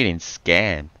nah, I'm getting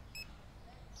scammed.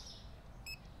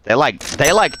 They're like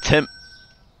Tim.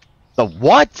 The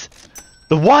what?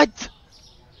 The what?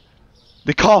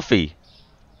 The coffee.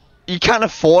 You can't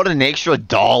afford an extra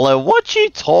 $1. What you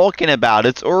talking about?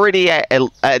 It's already at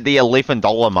the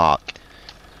 $11 mark.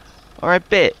 Alright,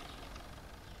 bet.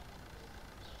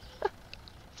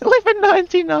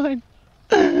 $11.99.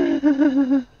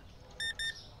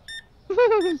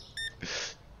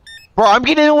 Bro, I'm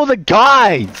getting all the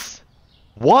guys.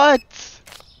 What?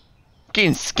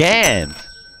 Getting scammed.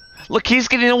 Look, he's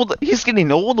getting all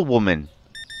the women.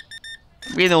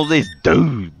 I'm getting all these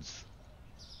dudes.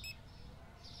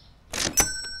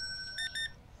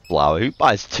 Flour. Who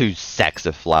buys 2 sacks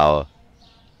of flour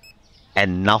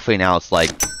and nothing else?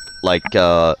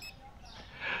 Did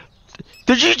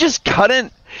you just cut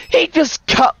it? He just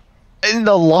cut in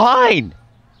the line.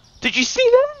 Did you see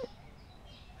that?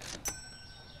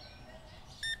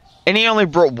 And he only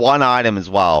brought 1 item as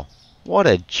well. What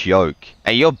a joke.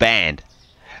 Hey, you're banned.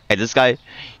 Hey, this guy,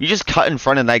 you just cut in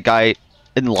front of that guy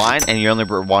in line and you only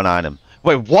brought 1 item.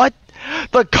 Wait, what?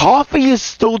 The coffee is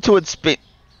still to its spit.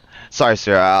 Sorry,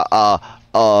 sir.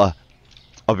 I'll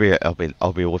be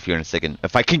with you in a second.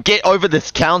 If I can get over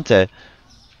this counter.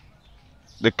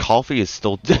 The coffee is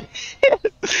still.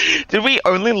 Did we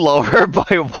only lower it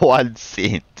by 1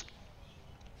 cent?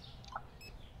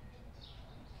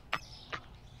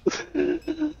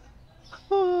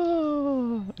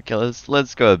 Okay,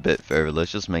 let's go a bit further.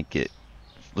 Let's make it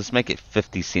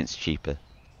 50 cents cheaper.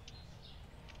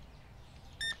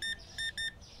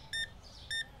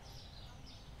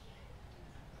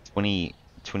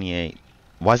 28.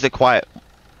 Why is it quiet?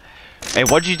 Hey,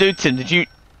 what'd you do, Tim? Did you?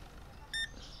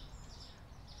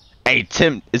 Hey,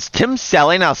 Tim, is Tim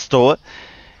selling our store?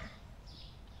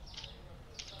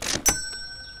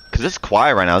 Cause it's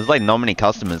quiet right now. There's like not many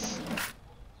customers.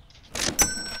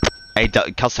 Hey,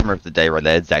 customer of the day right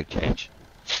there, exact change.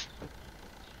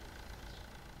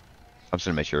 I'm just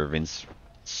gonna make sure everything's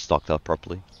stocked up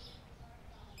properly.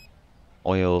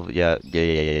 Oil, yeah.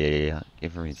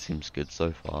 Everything seems good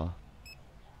so far.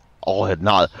 Oh,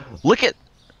 no. Look at...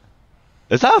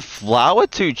 Is that flour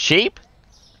too cheap?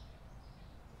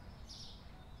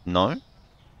 No?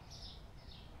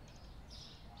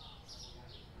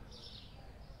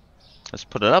 Let's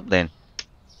put it up then.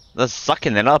 They're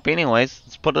sucking it up anyways.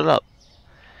 Let's put it up.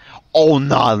 Oh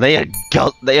no, they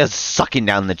are sucking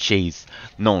down the cheese.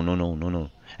 No.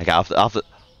 Okay, after.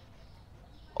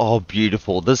 Oh,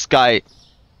 beautiful. This guy's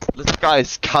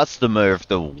customer of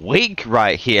the week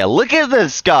right here. Look at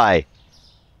this guy.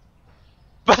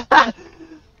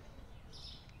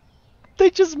 They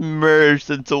just merged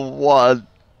into one.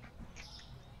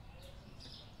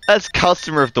 That's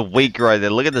customer of the week right there.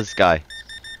 Look at this guy.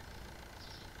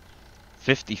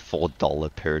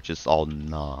 $54 purchase. Oh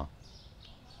nah.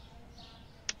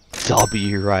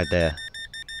 W right there.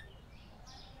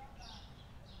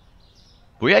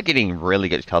 We are getting really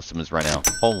good customers right now.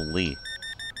 Holy.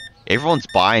 Everyone's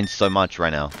buying so much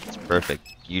right now. It's perfect.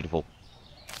 Beautiful.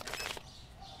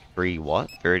 33 what?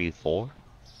 34?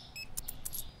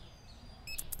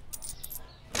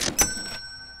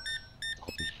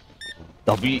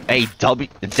 W-A-W,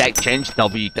 exact change,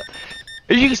 W.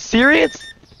 Are you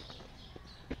serious?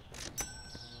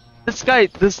 This guy,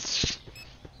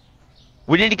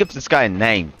 we need to give this guy a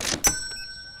name.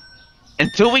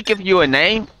 Until we give you a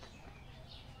name.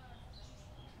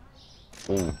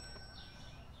 Ooh.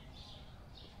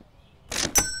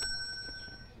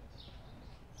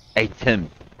 Hey Tim,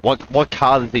 what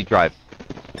car does he drive?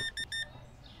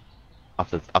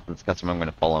 After this customer, I'm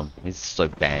gonna follow him. He's so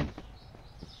bad.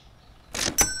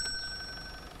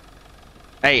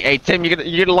 Hey Tim, you're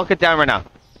gonna lock it down right now,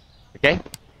 okay?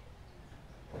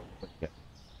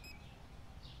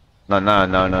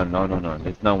 No.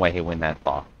 There's no way he went that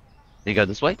far. Did he go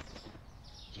this way?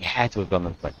 He had to have gone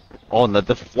this way. Oh no,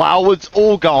 the flower's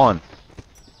all gone.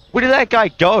 Where did that guy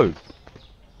go?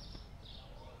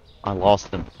 I lost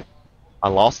him.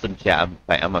 Yeah,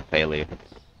 I'm a failure.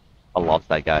 I lost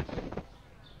that guy.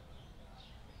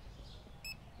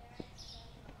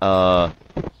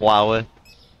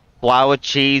 Flour,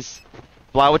 cheese,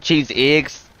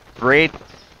 eggs, bread.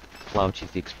 Flour, cheese,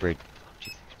 eggs, bread.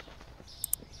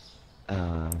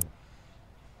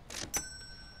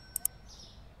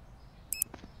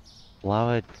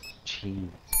 Flour, cheese.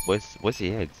 Where's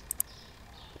the eggs?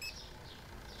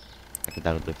 I think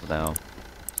that'll do for now.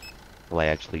 Will I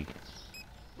actually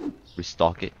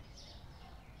restock it?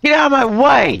 Get out of my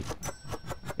way!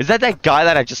 Is that guy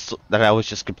that I was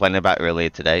just complaining about earlier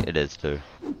today? It is too.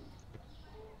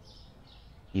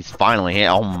 He's finally here.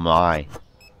 Oh my.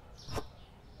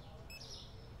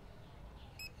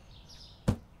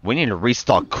 We need to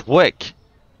restock quick.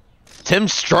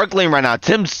 Tim's struggling right now.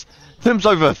 Tim's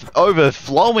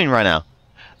overflowing right now.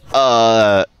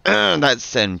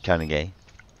 That's kind of gay.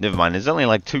 Never mind. There's only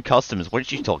like 2 customers.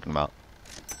 What are you talking about?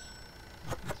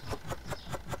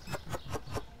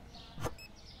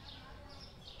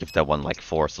 Give that one like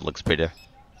 4 so it looks better.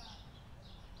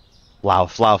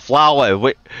 Flour.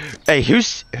 Wait, hey, who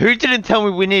didn't tell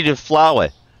me we needed flour?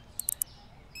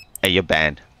 Hey, you're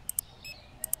banned.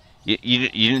 You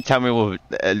didn't tell me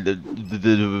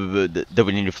that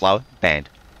we needed flour? Banned.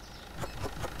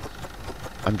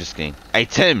 I'm just kidding. Hey,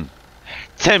 Tim,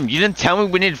 you didn't tell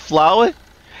me we needed flour?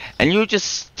 And you were just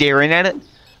staring at it?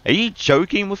 Are you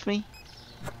joking with me?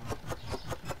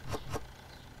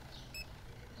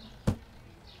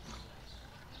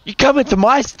 You coming to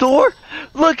my store?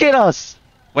 Look at us!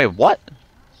 Wait, what?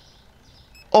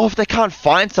 Oh, if they can't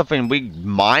find something, we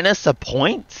minus a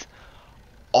point?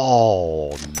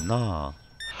 Oh, nah.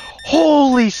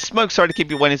 Holy smoke, sorry to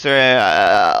keep you waiting,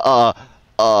 sir.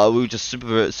 We were just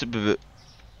super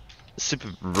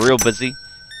real busy.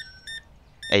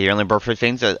 Hey, your only birthday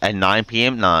things at 9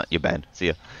 PM? Nah, you're banned. See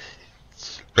ya.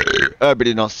 I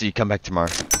better not see you come back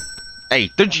tomorrow. Hey,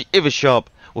 don't you ever show up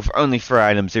with only 3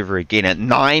 items ever again at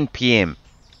 9 PM.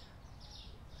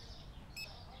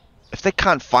 If they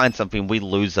can't find something, we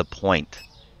lose a point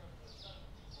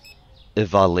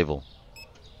of our level.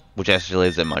 Which actually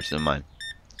isn't much than mine.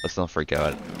 Let's not freak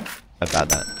out about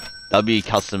that. W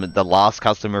customer, the last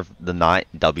customer of the night,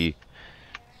 W.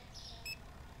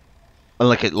 And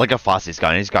look how fast he's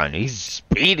going. He's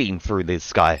speeding through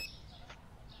this guy.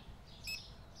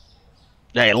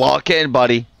 Hey, lock in,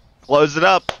 buddy. Close it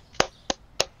up.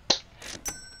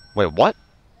 Wait, what?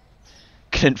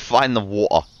 Couldn't find the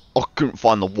water. I couldn't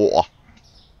find the water.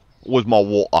 Where's my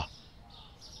water?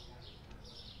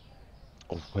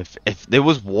 Oh, if there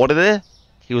was water there,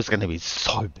 he was gonna be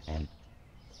so bad.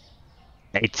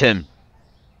 Hey Tim,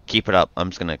 keep it up.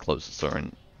 I'm just gonna close the store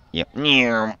and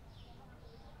yeah.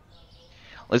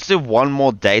 Let's do one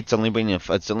more day. It's only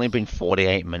been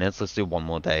 48 minutes. Let's do one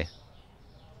more day.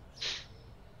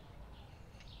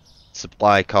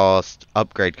 Supply cost,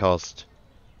 upgrade cost.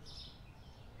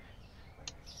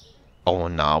 Oh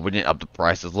no, we didn't up the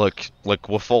prices. Look,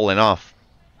 we're falling off.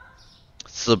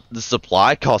 The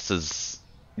supply cost is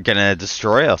gonna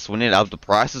destroy us. We need to up the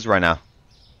prices right now.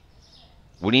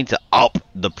 We need to up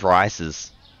the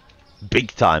prices.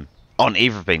 Big time. On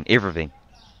everything.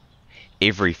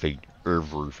 $3.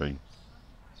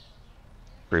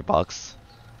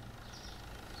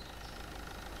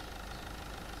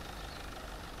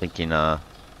 Thinking,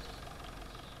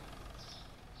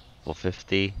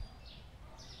 450.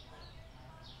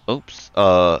 Oops,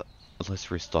 let's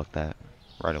restock that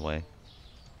right away.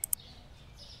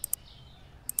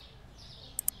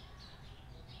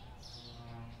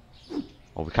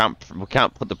 Well, we can't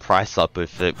put the price up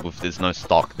if there's no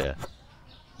stock there.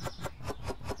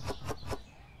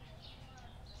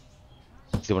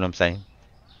 See what I'm saying?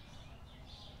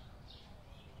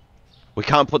 We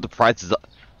can't put the prices up.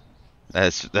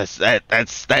 That's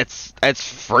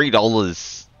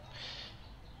 $3.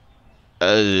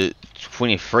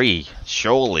 23.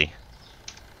 Surely.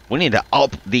 We need to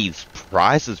up these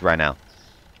prices right now.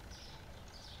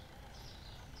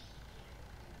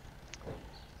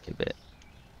 Okay, bit.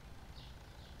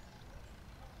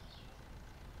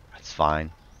 That's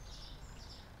fine.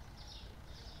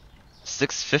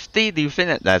 650? Do you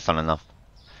think that's not enough?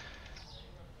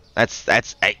 That's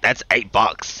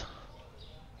 $8.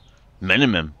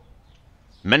 Minimum.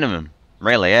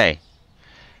 Really, eh?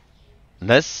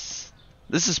 This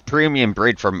is premium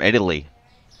breed from Italy.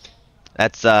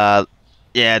 That's yeah,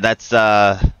 that's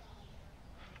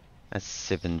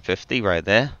 750 right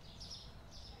there.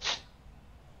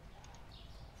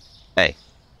 Hey,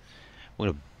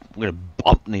 we're gonna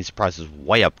bump these prices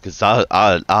way up because our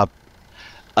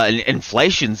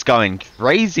inflation's going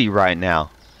crazy right now.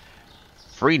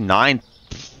 390.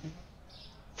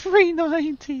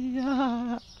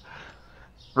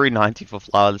 390 for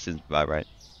flour. This isn't about right.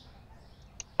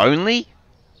 Only.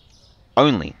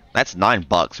 That's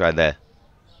 $9 right there.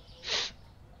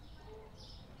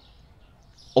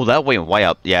 Oh, that went way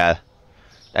up. Yeah,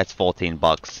 that's $14.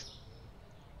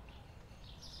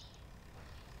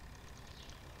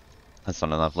 That's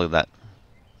not enough. Look at that.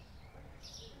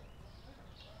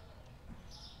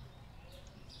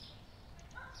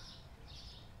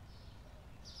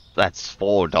 That's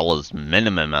 $4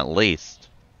 minimum at least.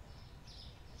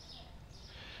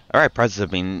 Alright, prices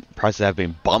have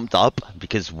been bumped up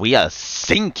because we are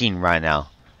sinking right now.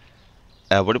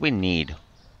 What do we need?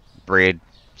 Bread,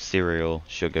 cereal,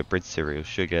 sugar, bread, cereal,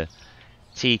 sugar,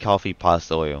 tea, coffee,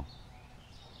 pasta, oil.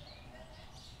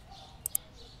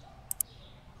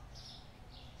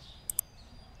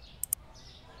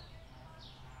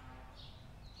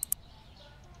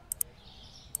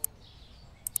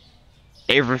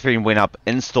 Everything went up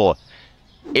in store.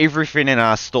 Everything in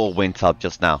our store went up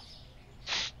just now.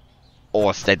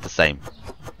 Or stayed the same.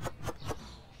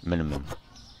 Minimum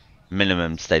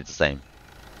stayed the same.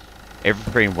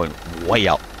 Everything went way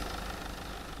up.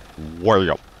 Way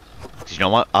up. Cause you know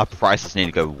what? Our prices need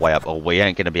to go way up, or we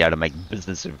ain't gonna be able to make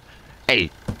business.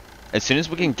 Hey, as soon as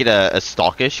we can get a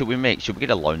stocker, should we get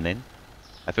a loan then?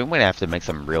 I think we're gonna have to make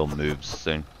some real moves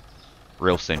soon.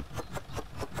 Real soon.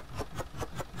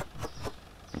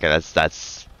 Okay,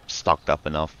 that's stocked up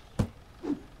enough.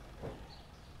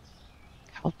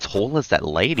 How tall is that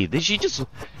lady? She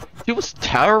was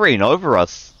towering over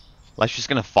us. Like she's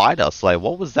gonna fight us. Like,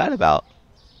 what was that about?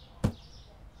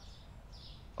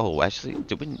 Oh, actually,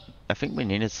 I think we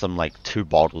needed some, like, 2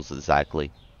 bottles exactly.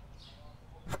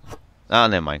 Ah,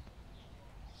 never mind.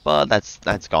 But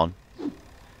that's gone.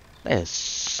 They're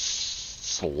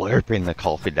slurping the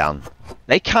coffee down.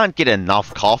 They can't get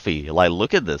enough coffee. Like,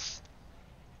 look at this.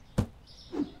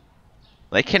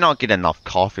 They cannot get enough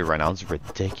coffee right now. It's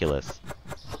ridiculous.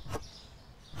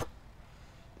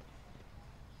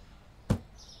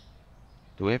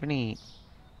 Do we have any...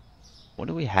 What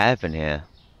do we have in here?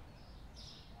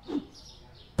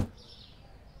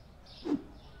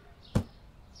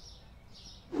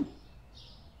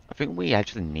 I think we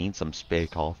actually need some spare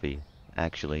coffee.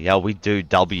 Actually, yeah, we do.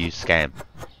 W scam.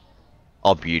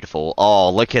 Oh, beautiful. Oh,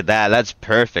 look at that. That's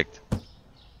perfect.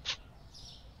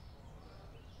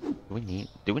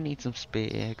 Do we need some spare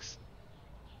eggs?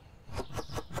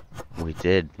 We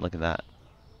did. Look at that.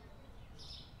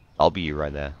 W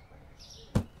right there.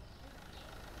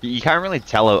 You can't really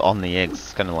tell it on the eggs.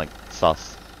 It's kind of like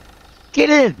sus. Get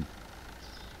in!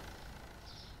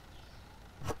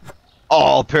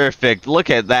 Oh, perfect. Look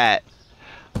at that.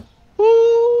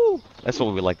 Woo! That's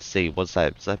what we like to see. What's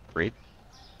that? Is that bread?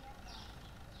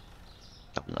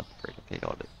 Oh, no, bread. Okay,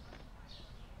 got it.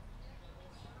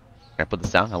 Can I put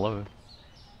this down? Hello?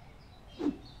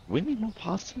 We need more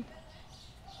pasta?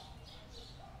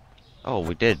 Oh,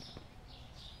 we did.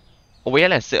 Oh, we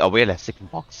had a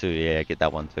second box too. Yeah, get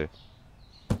that one too.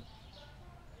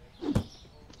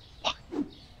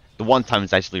 The one time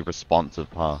is actually responsive,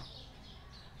 huh?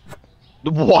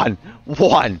 The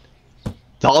one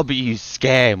W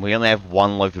scam. We only have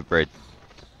 1 loaf of bread.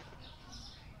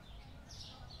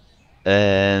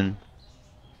 And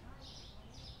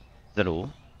is that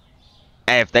all?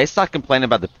 Hey, if they start complaining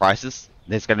about the prices,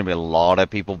 there's gonna be a lot of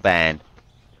people banned.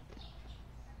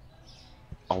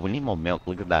 Oh, we need more milk.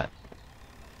 Look at that.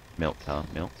 Milk, huh?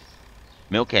 Milk.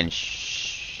 Milk and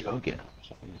sugar.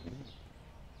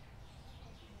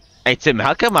 Hey Tim,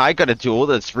 how come I gotta do all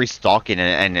this restocking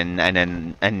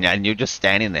and you're just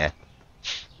standing there?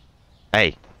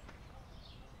 Hey.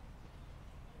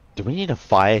 Do we need to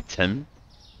fire Tim?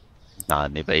 Nah,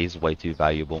 never. He's way too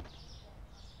valuable.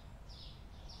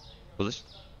 Was this?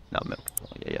 No, milk. Oh,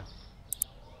 yeah.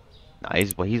 Nah,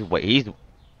 he's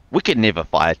we could never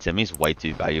fire Tim. He's way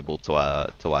too valuable to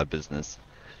our business.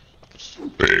 Just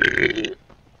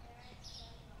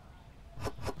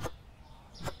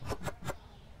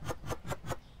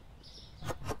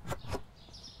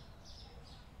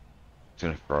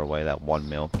gonna throw away that 1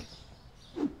 mil.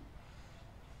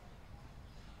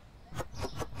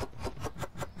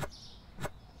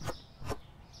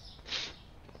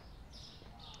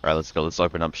 Alright, let's go. Let's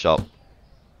open up shop.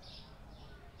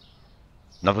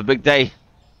 Another big day.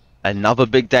 Another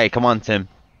big day. Come on, Tim.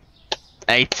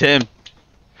 Hey, Tim.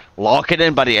 Lock it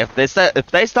in, buddy. If they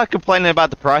start complaining about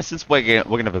the prices, we're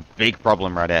gonna have a big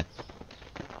problem right there.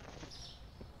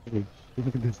 Look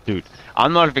at this dude.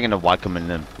 I'm not even gonna wipe him in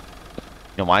them.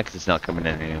 You know why? Because it's not coming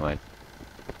in anyway.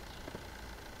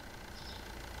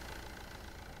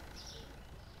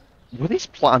 Were these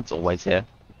plants always here?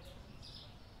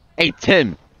 Hey,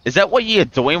 Tim. Is that what you're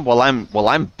doing while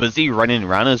I'm busy running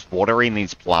around as watering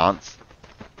these plants?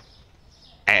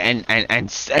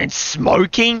 And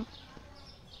smoking?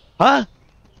 Huh?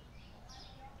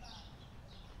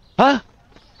 Huh?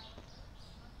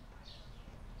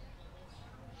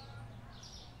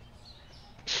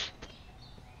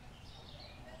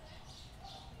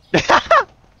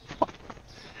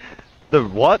 The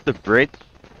what? The bread?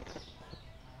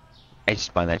 I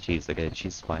just find that cheese. Okay,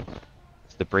 cheese is fine.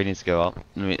 So the bread needs to go up,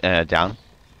 down.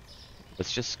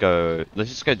 Let's just go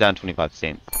down 25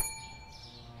 cents.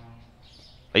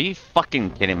 Are you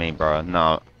fucking kidding me, bro?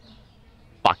 No.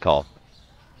 Fuck off.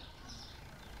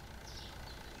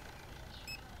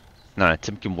 No,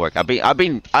 Tim can work. I've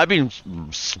been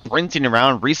sprinting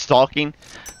around, restocking.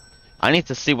 I need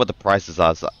to see what the prices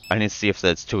are. So I need to see if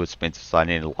that's too expensive, so I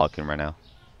need to lock in right now.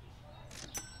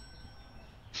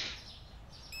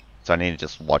 So I need to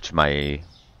just watch my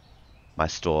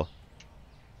store.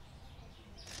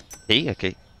 Tea?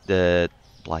 Okay. The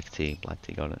black tea, got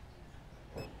it.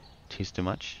 Tea's too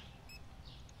much.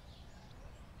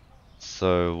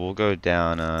 So we'll go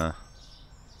down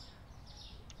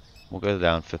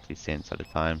 50 cents at a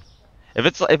time. If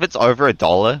it's over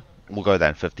 $1, we'll go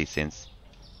down 50 cents.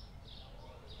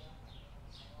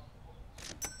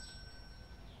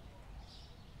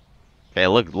 Okay,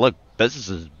 look, business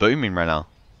is booming right now.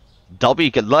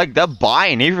 W could like they're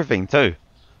buying everything too.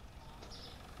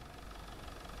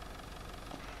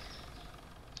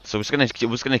 So we're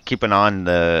just gonna keep an eye on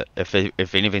the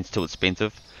if anything's too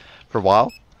expensive for a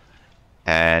while,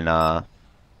 and I'll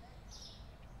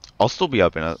still be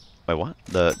open. Wait, what?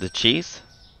 The cheese?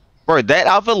 Bro, that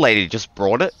other lady just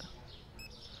brought it.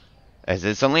 As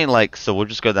it's only like, so we'll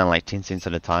just go down like 10 cents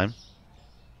at a time.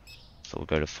 So we'll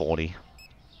go to 40.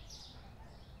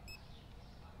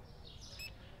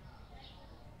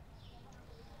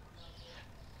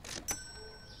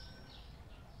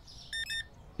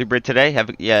 Bread today?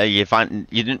 You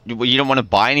don't want to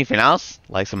buy anything else?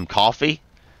 Like some coffee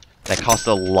that costs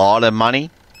a lot of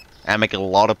money and make a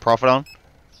lot of profit on?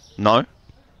 No?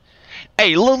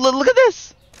 Hey, look at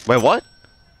this! Wait, what?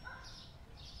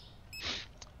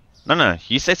 No,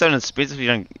 you say something expensive, you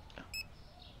don't...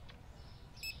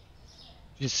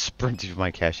 You just sprinted with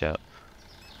my cash out.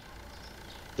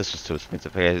 This was too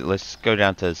expensive. Okay, let's go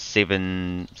down to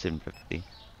 $7.50.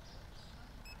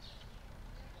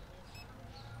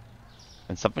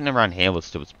 And something around here was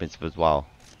too expensive as well.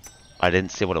 I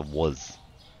didn't see what it was.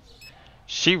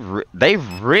 They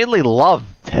really love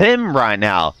him right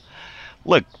now.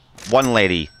 Look, 1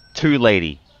 lady, 2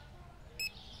 lady.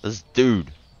 This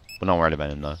dude. We're not worried about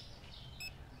him though.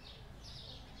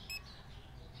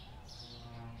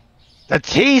 The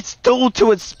tea's still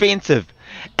too expensive.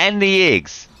 And the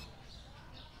eggs.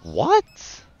 What?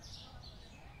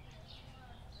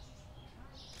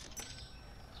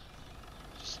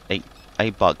 Just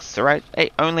 $8, alright?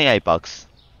 Only $8.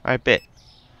 Alright, bet.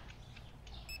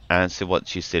 I don't see what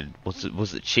she said.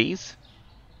 Was it cheese?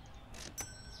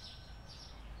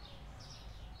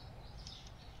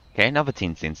 Okay, another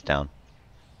 10 cents down.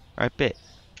 Alright, bet.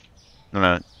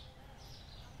 No.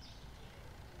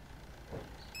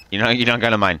 You're not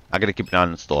gonna mind. I gotta keep an eye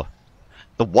on the store.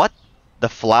 The what? The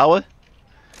flour?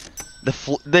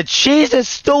 The cheese is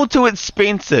still too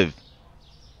expensive.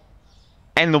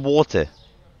 And the water.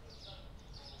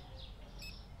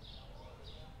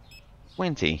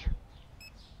 20.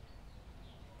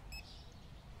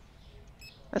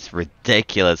 That's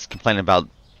ridiculous. Complaining about...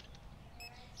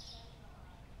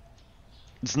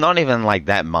 It's not even like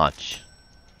that much.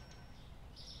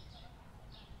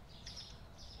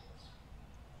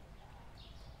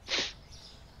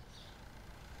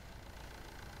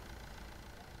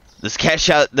 This cash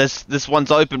out, this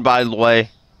one's open, by the way.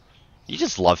 You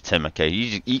just love Tim, okay?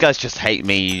 You guys just hate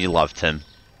me, you love Tim.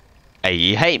 Hey,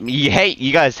 you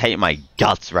guys hate my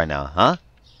guts right now, huh?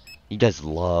 You guys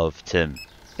love Tim.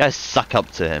 You guys suck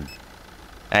up to him.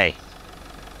 Hey.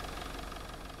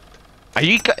 Are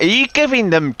you giving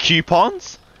them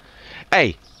coupons?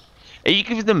 Hey, are you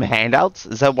giving them handouts?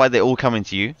 Is that why they're all coming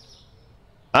to you?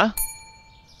 Huh?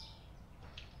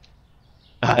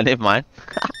 Never mind.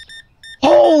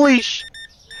 Holy sh!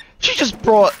 She just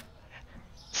brought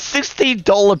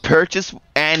 $60 purchase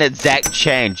and exact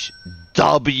change.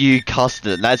 W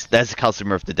customer. That's the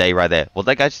customer of the day right there. Well,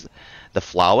 that guy's the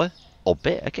flour. Oh,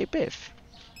 bet. Okay, Biff.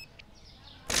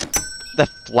 The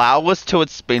flour's too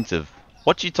expensive.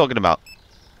 What you talking about?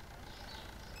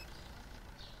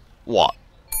 What?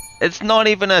 It's not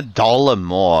even $1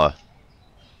 more.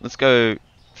 Let's go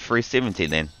 $3.70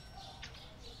 then.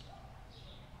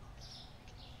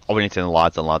 Oh, we need to turn the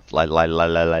lights on. Lights.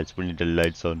 We need the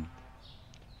lights on.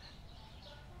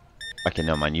 Okay,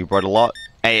 no mind. You brought a lot.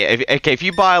 Hey, if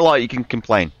you buy a lot, you can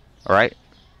complain. All right?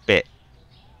 Bet.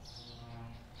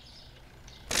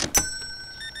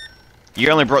 You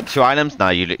only brought 2 items? No,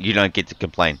 you don't get to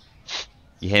complain.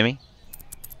 You hear me?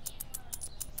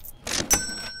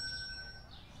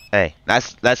 Hey,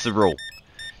 that's the rule.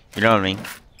 You know what I mean?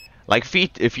 Like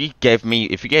if you gave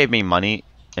me money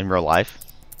in real life,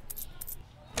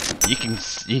 you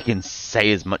can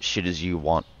say as much shit as you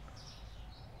want.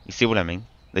 You see what I mean?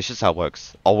 That's just how it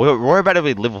works. Oh, we're about to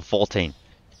be level 14.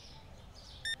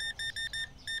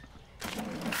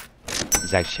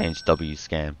 Exact change W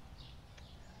scam.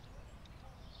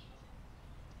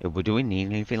 Do we need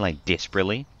anything like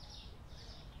desperately?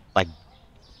 Like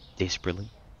desperately?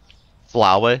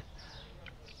 Flour,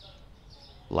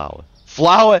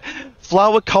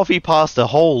 coffee, pasta.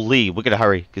 Holy, we're gonna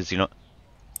hurry because you know.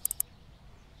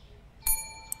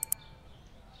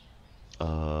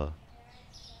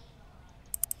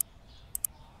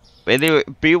 Anyway,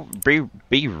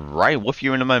 be right with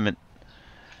you in a moment.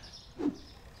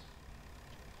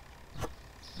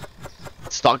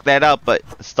 Stock that up,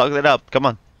 Come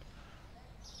on,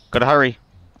 gotta hurry.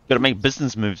 Gotta make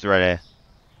business moves right there.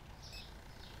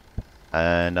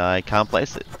 And I can't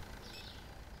place it.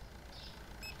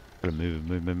 Gotta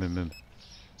move.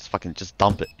 Just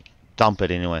dump it. Dump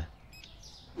it anyway.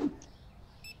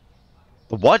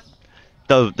 What?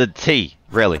 The tea,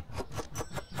 really?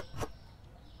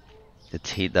 The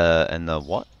tea, and the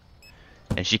what?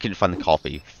 And she couldn't find the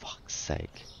coffee. Fuck's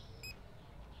sake.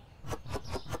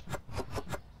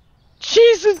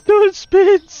 Jesus, so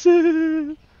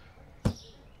expensive.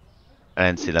 I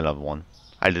didn't see that other one.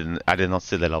 I did not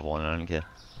see that other one. I don't care.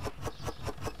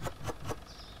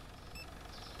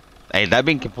 Hey, they've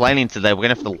been complaining today. We're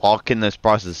gonna have to lock in those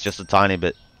prices just a tiny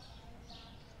bit.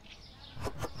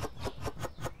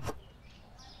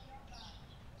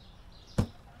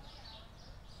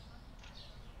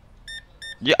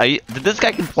 Yeah, did this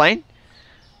guy complain?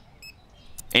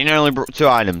 And he only brought 2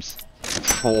 items.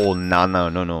 Oh no.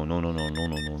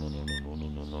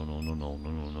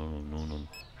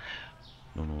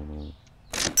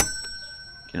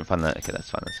 Couldn't find that. Okay,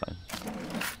 that's fine.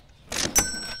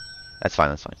 That's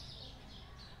fine.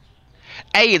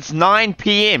 Hey, it's 9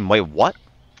 PM. Wait, what?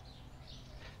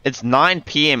 It's 9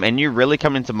 PM and you really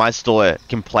come into my store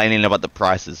complaining about the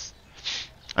prices.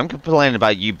 I'm complaining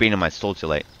about you being in my store too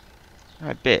late.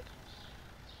 Alright, bet.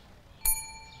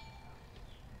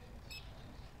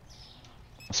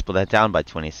 Let's put that down by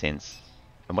 20 cents.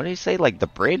 And what did he say? Like the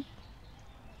bread?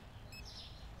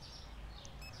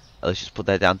 Let's just put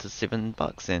that down to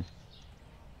 $7 then.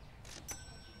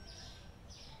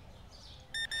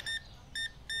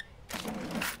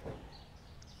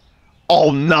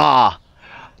 Oh nah!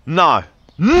 No!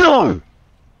 You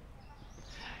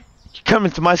come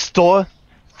into my store,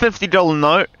 $50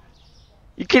 note.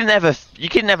 You couldn't have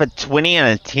a 20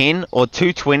 and a 10, or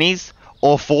 2 20s,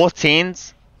 or 4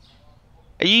 10s.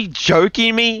 Are you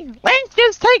joking me? Let's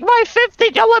just take my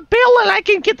 $50 bill and I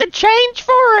can get the change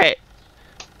for it.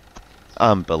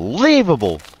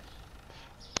 Unbelievable.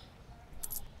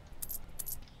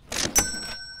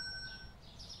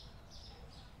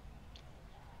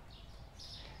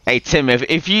 Hey Tim,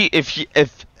 if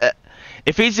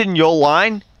he's in your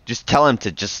line, just tell him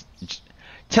to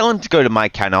tell him to go to my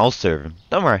CANT. I'll serve him.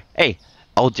 Don't worry. Hey,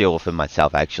 I'll deal with him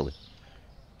myself actually.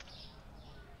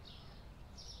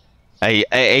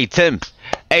 Hey Tim.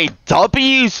 Hey,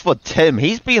 W's for Tim.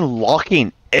 He's been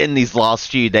locking in these last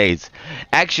few days.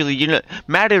 Actually, you know,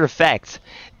 matter of fact,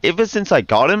 ever since I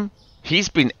got him, he's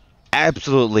been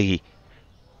absolutely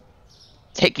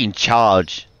taking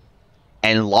charge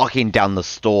and locking down the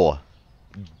store.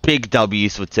 Big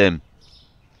W's for Tim.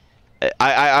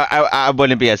 I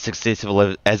wouldn't be as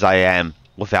successful as I am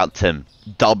without Tim.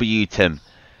 W Tim.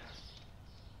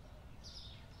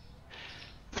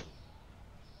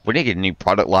 We need to get a new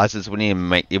product license. We need to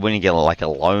make. We need to get like a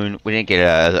loan. We need to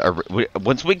get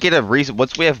once we get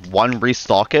once we have one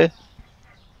restocker,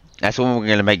 that's when we're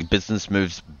gonna make business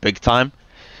moves big time.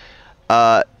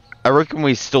 I reckon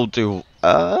we still do.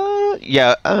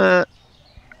 Yeah. I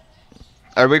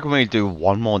reckon we do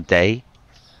one more day.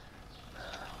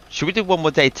 Should we do one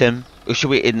more day, Tim? Or should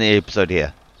we end the episode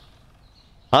here?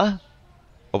 Huh?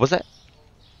 What was that?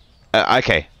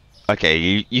 Okay.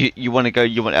 Okay, you want to go?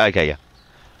 You want? Okay, yeah.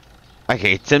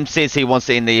 Okay, Tim says he wants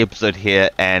to end the episode here,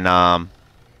 and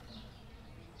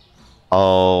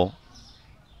I'll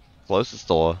close the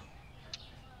store.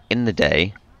 In the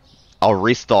day, I'll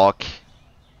restock.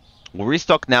 We'll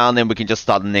restock now, and then we can just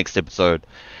start the next episode.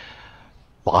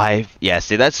 5. Yeah,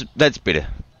 see, that's better.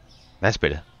 That's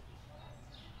better.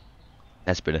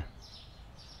 That's better.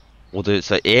 We'll do it.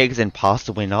 So eggs and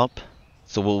pasta went up.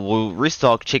 So we'll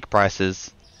restock, check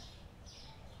prices.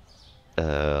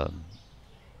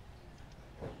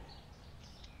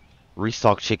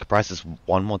 Restock, check prices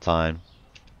one more time.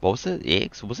 What was it?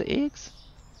 Eggs? Was it eggs?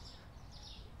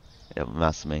 It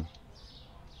must have been.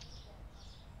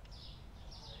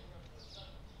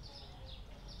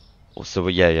 So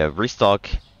yeah, restock.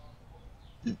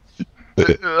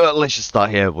 Let's just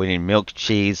start here. We need milk,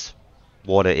 cheese,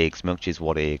 water, eggs. Milk, cheese,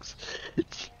 water, eggs.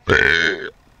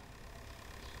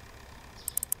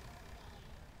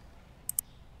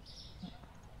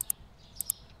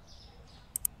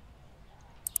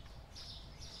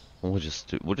 We'll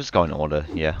just go in order.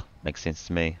 Yeah, makes sense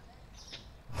to me.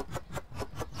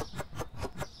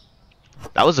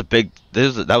 That was a big.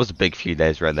 That was a big few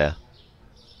days right there.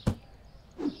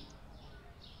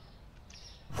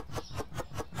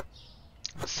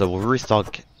 So we'll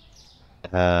restock.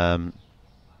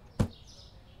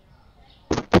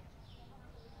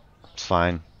 It's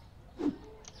fine.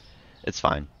 It's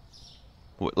fine.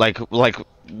 Like,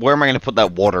 where am I gonna put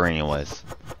that water anyways?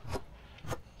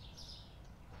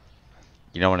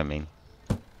 You know what I mean?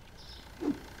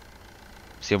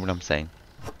 See what I'm saying?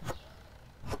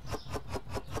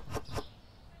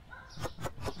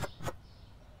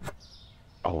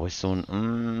 Oh, we're still.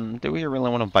 Do we really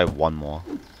want to buy one more?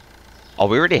 Oh,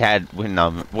 we already had. We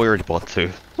already bought 2.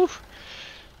 Whew.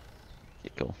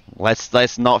 Yeah, cool.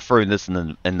 Let's not throw this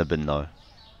in the bin though.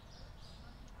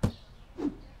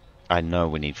 I know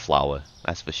we need flour.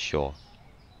 That's for sure.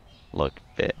 Look,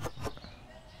 bit.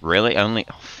 Really? Only.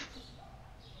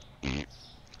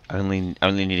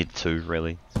 Only needed 2,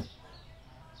 really.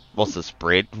 What's this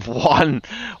bread? One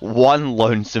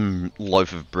lonesome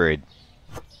loaf of bread.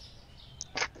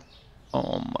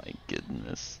 Oh my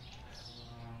goodness.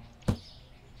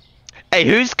 Hey,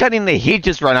 who's cutting the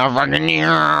hedges right now?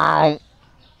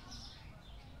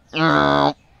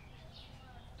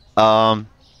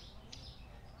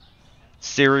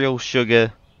 Cereal,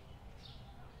 sugar,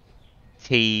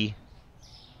 tea,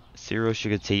 cereal,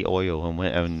 sugar, tea, oil,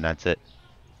 and that's it.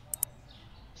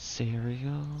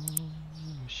 Cereal,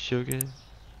 sugar,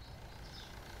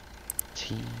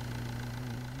 tea.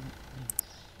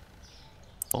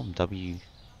 W.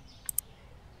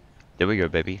 There we go,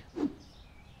 baby.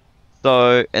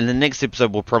 So, in the next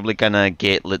episode, we're probably gonna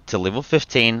get to level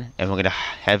 15, and we're gonna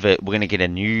have it. We're gonna get a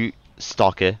new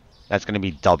stalker. That's gonna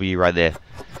be W right there.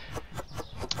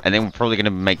 And then we're probably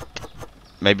gonna make.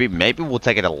 Maybe we'll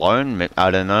take it alone.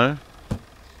 I don't know.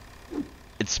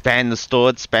 Expand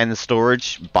the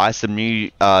storage. Buy some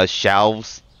new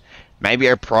shelves. Maybe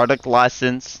a product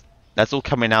license. That's all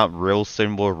coming out real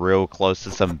soon. We're real close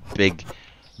to some big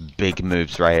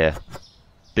moves right here.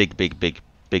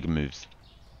 Big moves.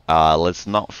 Let's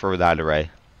not throw that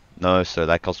away. No, sir,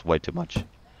 that costs way too much.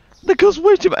 That costs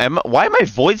way too much. Why am I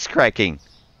voice cracking?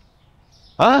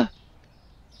 Huh?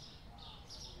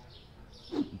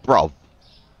 Bro.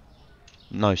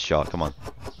 No shot, come on.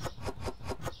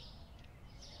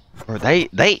 Bro,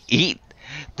 they eat.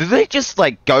 Do they just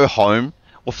like go home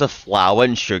with the flour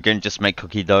and sugar and just make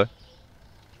cookie dough?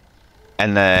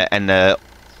 And the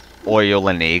oil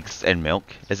and eggs and milk?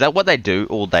 Is that what they do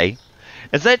all day?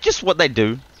 Is that just what they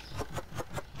do?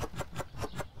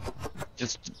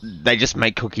 They just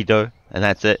make cookie dough and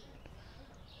that's it.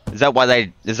 Is that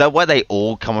why they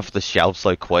all come off the shelf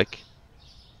so quick?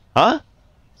 Huh?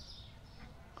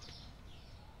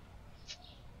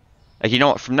 Like, you know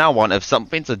what, from now on, if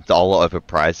something's $1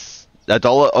 overpriced,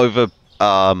 $1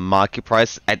 over market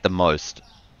price at the most.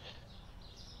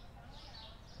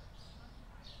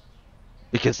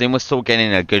 Because then we're still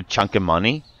getting a good chunk of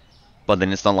money, but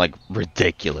then it's not like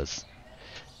ridiculous.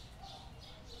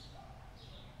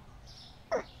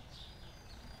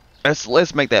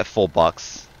 Let's make that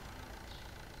 $4.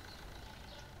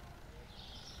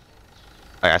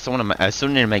 I still want to. I still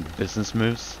need to make business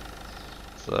moves.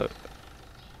 So,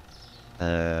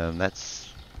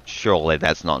 that's surely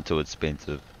that's not too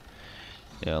expensive.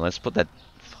 Yeah, let's put that.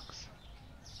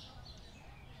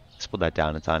 Let's put that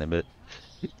down a tiny bit.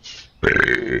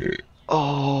 Oh,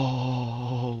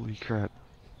 holy crap!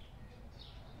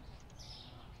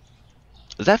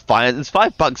 Is that fine? It's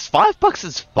 $5. $5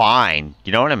 is fine.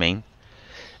 You know what I mean?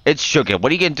 It's sugar.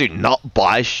 What are you gonna do? Not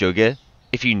buy sugar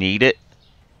if you need it?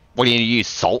 What are you gonna use?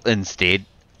 Salt instead?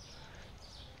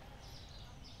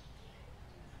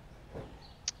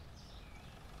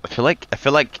 I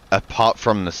feel like apart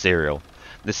from the cereal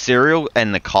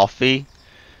and the coffee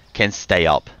can stay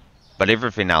up, but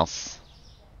everything else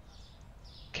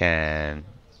can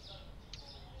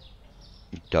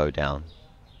go down.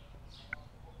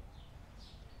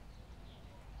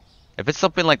 If it's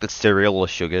something like the cereal or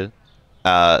sugar,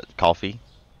 coffee,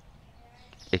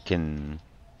 it can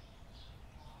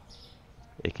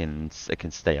it can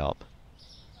stay up.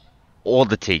 Or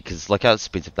the tea, because look how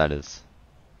expensive that is.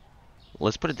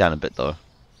 Let's put it down a bit though.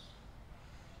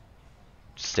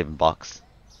 Just $7.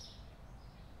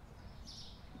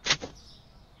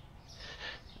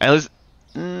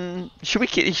 And should we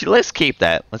keep? Let's keep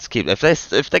that. Let's keep.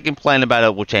 If they complain about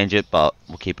it, we'll change it. But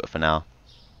we'll keep it for now.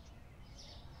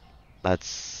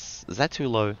 Is that too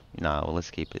low? No. Well,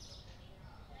 let's keep it.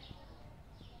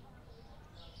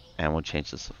 And we'll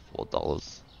change this to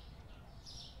 $4.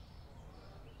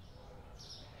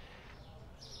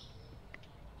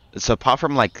 So apart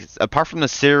from the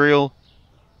cereal,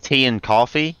 tea, and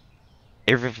coffee,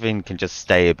 everything can just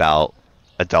stay about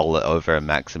 $1 over a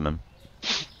maximum.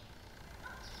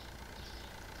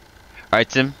 Alright,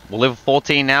 Tim, we're level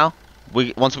 14 now.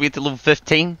 Once we get to level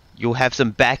 15, you'll have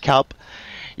some backup.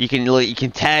 You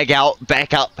can tag out,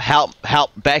 backup, help,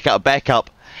 backup,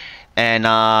 and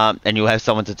you'll have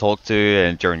someone to talk to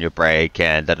and during your break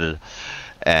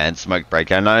and smoke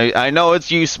break. I know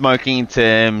it's you smoking,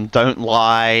 Tim. Don't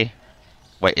lie.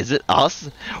 Wait, is it us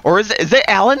or is it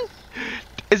Alan?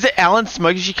 Is it Alan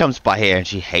smoking? She comes by here and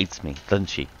she hates me, doesn't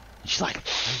she? She's like,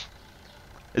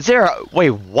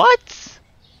 wait, what?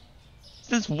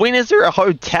 Since when is there a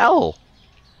hotel?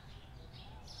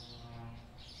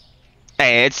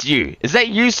 Hey, it's you. Is that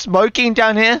you smoking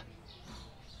down here?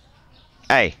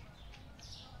 Hey.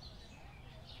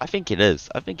 I think it is.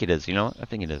 You know what? I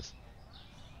think it is.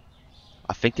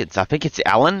 I think it's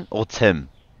Alan or Tim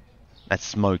that's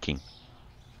smoking.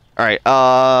 Alright,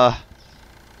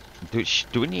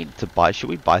 do we need to buy, should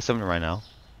we buy something right now?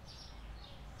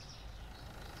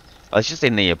 Let's just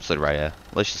end the episode right here.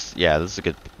 Yeah, this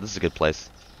is a good place.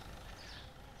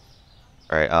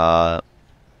 Alright,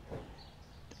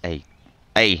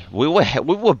 hey, we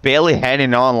were barely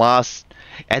hanging on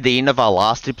at the end of our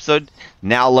last episode.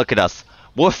 Now look at us.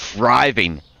 We're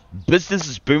thriving. Business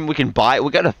is booming. We can buy it.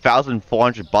 We got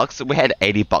 $1,400. We had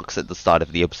 $80 at the start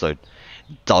of the episode.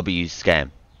 W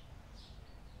scam.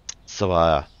 So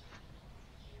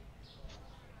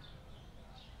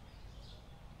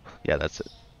yeah, that's it.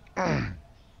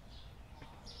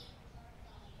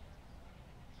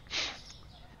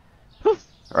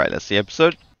 Alright, that's the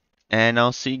episode. And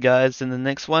I'll see you guys in the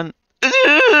next one.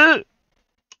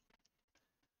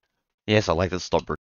 Yes, I like to stop